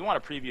Tuscan. We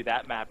want to preview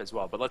that map as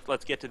well. But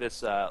let's get to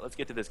this. Let's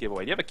get to this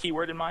giveaway. Do you have a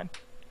keyword in mind?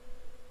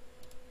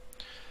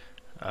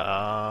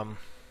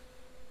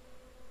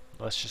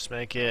 Let's just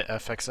make it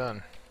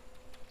FXN.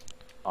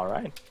 All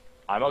right,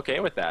 I'm okay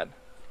with that.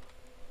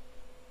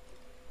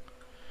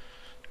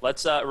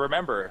 Let's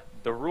remember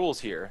the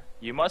rules here.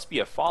 You must be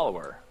a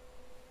follower.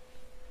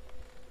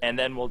 and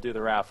then we'll do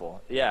the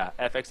raffle. Yeah,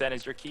 FXN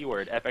is your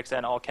keyword.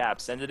 FXN all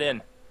caps. Send it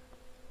in.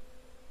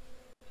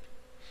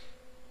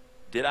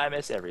 Did I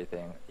miss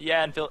everything?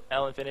 Yeah, and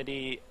L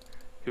Infinity,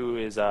 who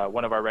is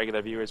one of our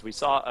regular viewers, we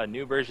saw a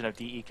new version of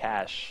DE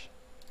Cash.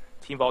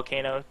 Team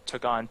Volcano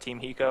took on Team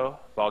Hiko.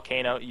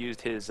 Volcano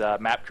used his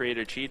map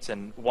creator cheats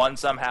and won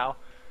somehow.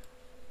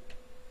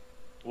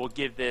 We'll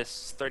give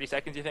this 30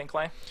 seconds, you think,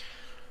 Clay?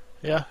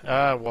 Yeah,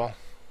 well,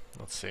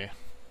 let's see.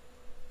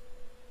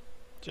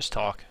 Just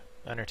talk.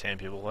 Entertain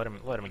people. Let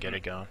him get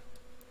it going.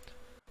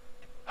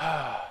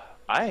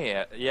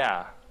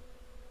 Yeah.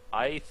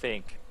 I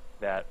think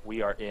that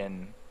we are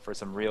in for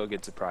some real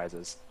good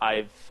surprises.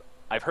 I've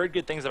heard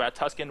good things about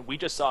Tuscan. We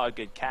just saw a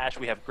good cash.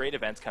 We have great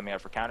events coming up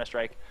for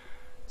Counter-Strike,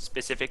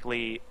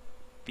 specifically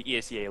the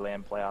ESEA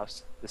LAN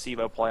playoffs, the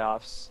CEVO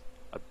playoffs,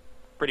 a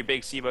pretty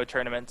big CEVO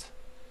tournament.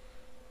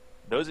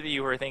 Those of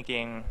you who are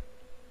thinking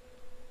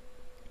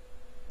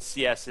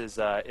CS is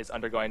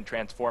undergoing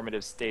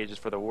transformative stages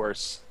for the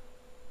worse,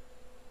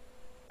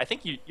 I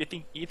think you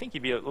think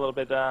you'd be a little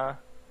bit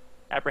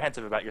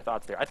apprehensive about your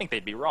thoughts there. I think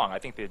they'd be wrong. I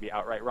think they'd be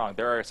outright wrong.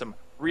 There are some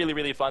really,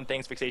 really fun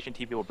things Fixation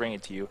TV will bring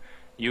it to you.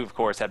 You, of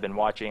course, have been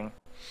watching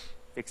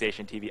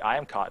Fixation TV. I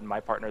am Cotton. My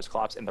partner is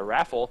Klops, and the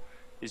raffle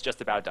is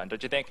just about done.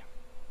 Don't you think?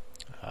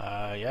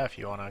 Yeah, if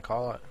you want to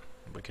call it,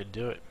 we could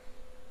do it.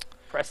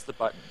 Press the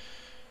button.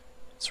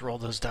 Let's roll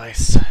those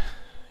dice.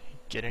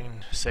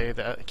 Say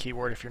that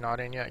keyword if you're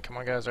not in yet. Come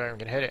on, guys. All right, I'm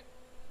going to hit it.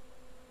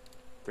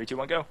 3, 2,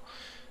 1, go.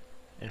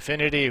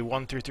 Infinity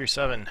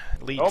 1337.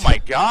 Lead. Oh my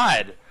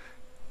God!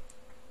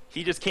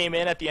 He just came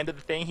in at the end of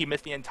the thing. He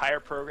missed the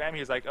entire program. He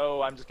was like,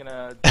 "Oh, I'm just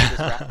gonna do this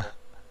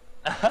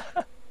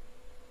raffle."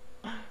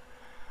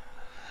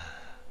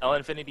 L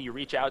Infinity,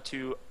 reach out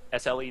to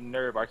SLE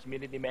Nerve, our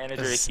community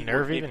manager. Is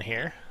Nerve even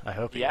here? I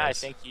hope he is. Yeah, I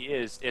think he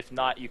is. If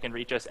not, you can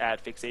reach us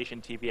at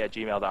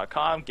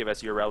fixationtv@gmail.com. Give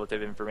us your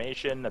relative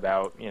information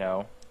about,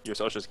 your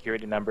social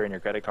security number and your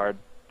credit card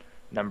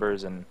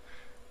numbers, and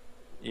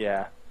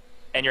yeah,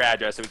 and your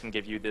address, so we can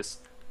give you this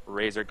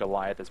Razer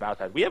Goliath, this mouse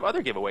pad. We have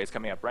other giveaways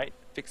coming up, right?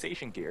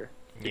 Fixation gear,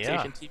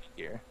 Fixation TV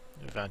gear.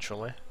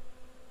 Eventually,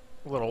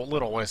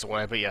 little ways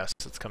away, but yes,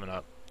 it's coming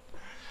up.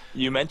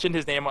 You mentioned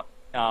his name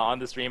on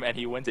the stream, and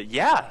he wins it.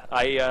 Yeah,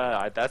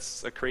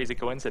 that's a crazy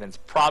coincidence.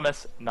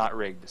 Promise, not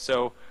rigged.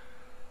 So,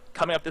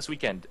 coming up this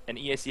weekend, an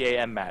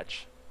ESEAM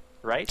match,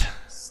 right?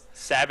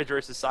 Savage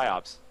versus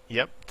Psyops.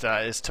 Yep,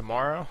 that is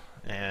tomorrow,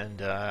 and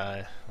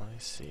let me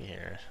see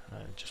here.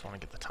 I just want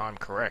to get the time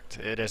correct.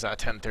 It is at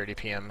 10:30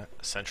 p.m.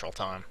 Central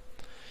Time.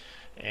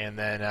 And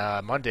then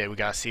Monday we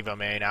got CEVO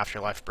Main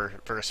Afterlife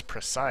versus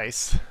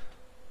Precise.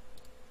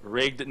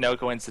 Rigged, no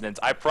coincidence.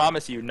 I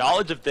promise you,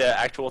 knowledge of the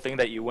actual thing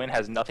that you win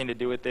has nothing to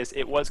do with this.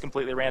 It was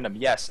completely random.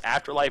 Yes,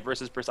 Afterlife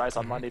versus Precise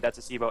on Monday. That's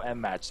a CEVO M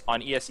match.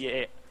 On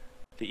ESEA,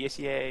 the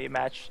ESEA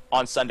match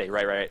on Sunday.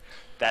 Right.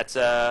 That's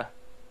the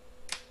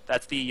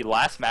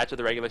last match of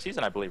the regular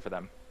season, I believe, for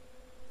them.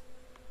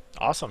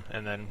 Awesome.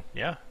 And then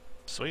yeah,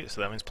 sweet. So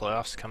that means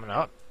playoffs coming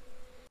up.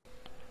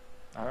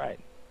 All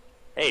right.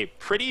 Hey,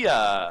 pretty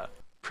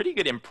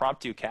good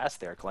impromptu cast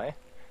there, Clay.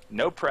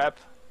 No prep.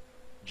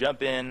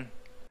 Jump in.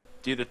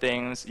 Do the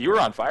things. You were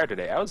on fire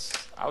today. I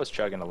was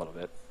chugging a little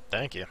bit.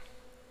 Thank you.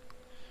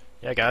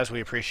 Yeah, guys,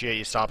 we appreciate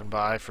you stopping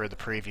by for the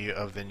preview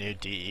of the new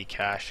DE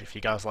Cache. If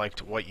you guys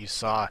liked what you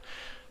saw,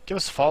 give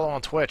us a follow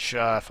on Twitch.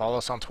 Follow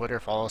us on Twitter.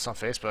 Follow us on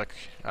Facebook.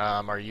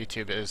 Our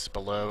YouTube is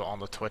below on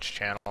the Twitch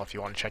channel if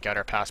you want to check out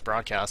our past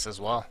broadcasts as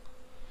well.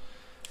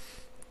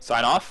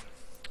 Sign off?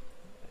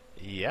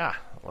 Yeah,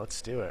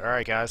 let's do it. All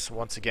right, guys.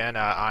 Once again,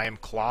 I am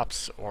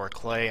Klops or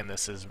Clay, and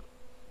this is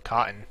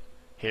Cotton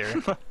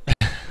here.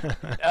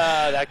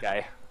 That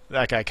guy.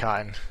 That guy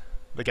Cotton.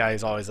 The guy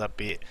who's always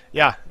upbeat.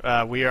 Yeah,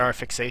 we are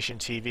Fixation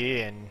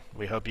TV, and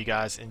we hope you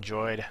guys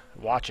enjoyed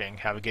watching.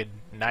 Have a good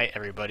night,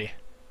 everybody.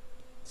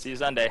 See you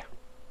Sunday.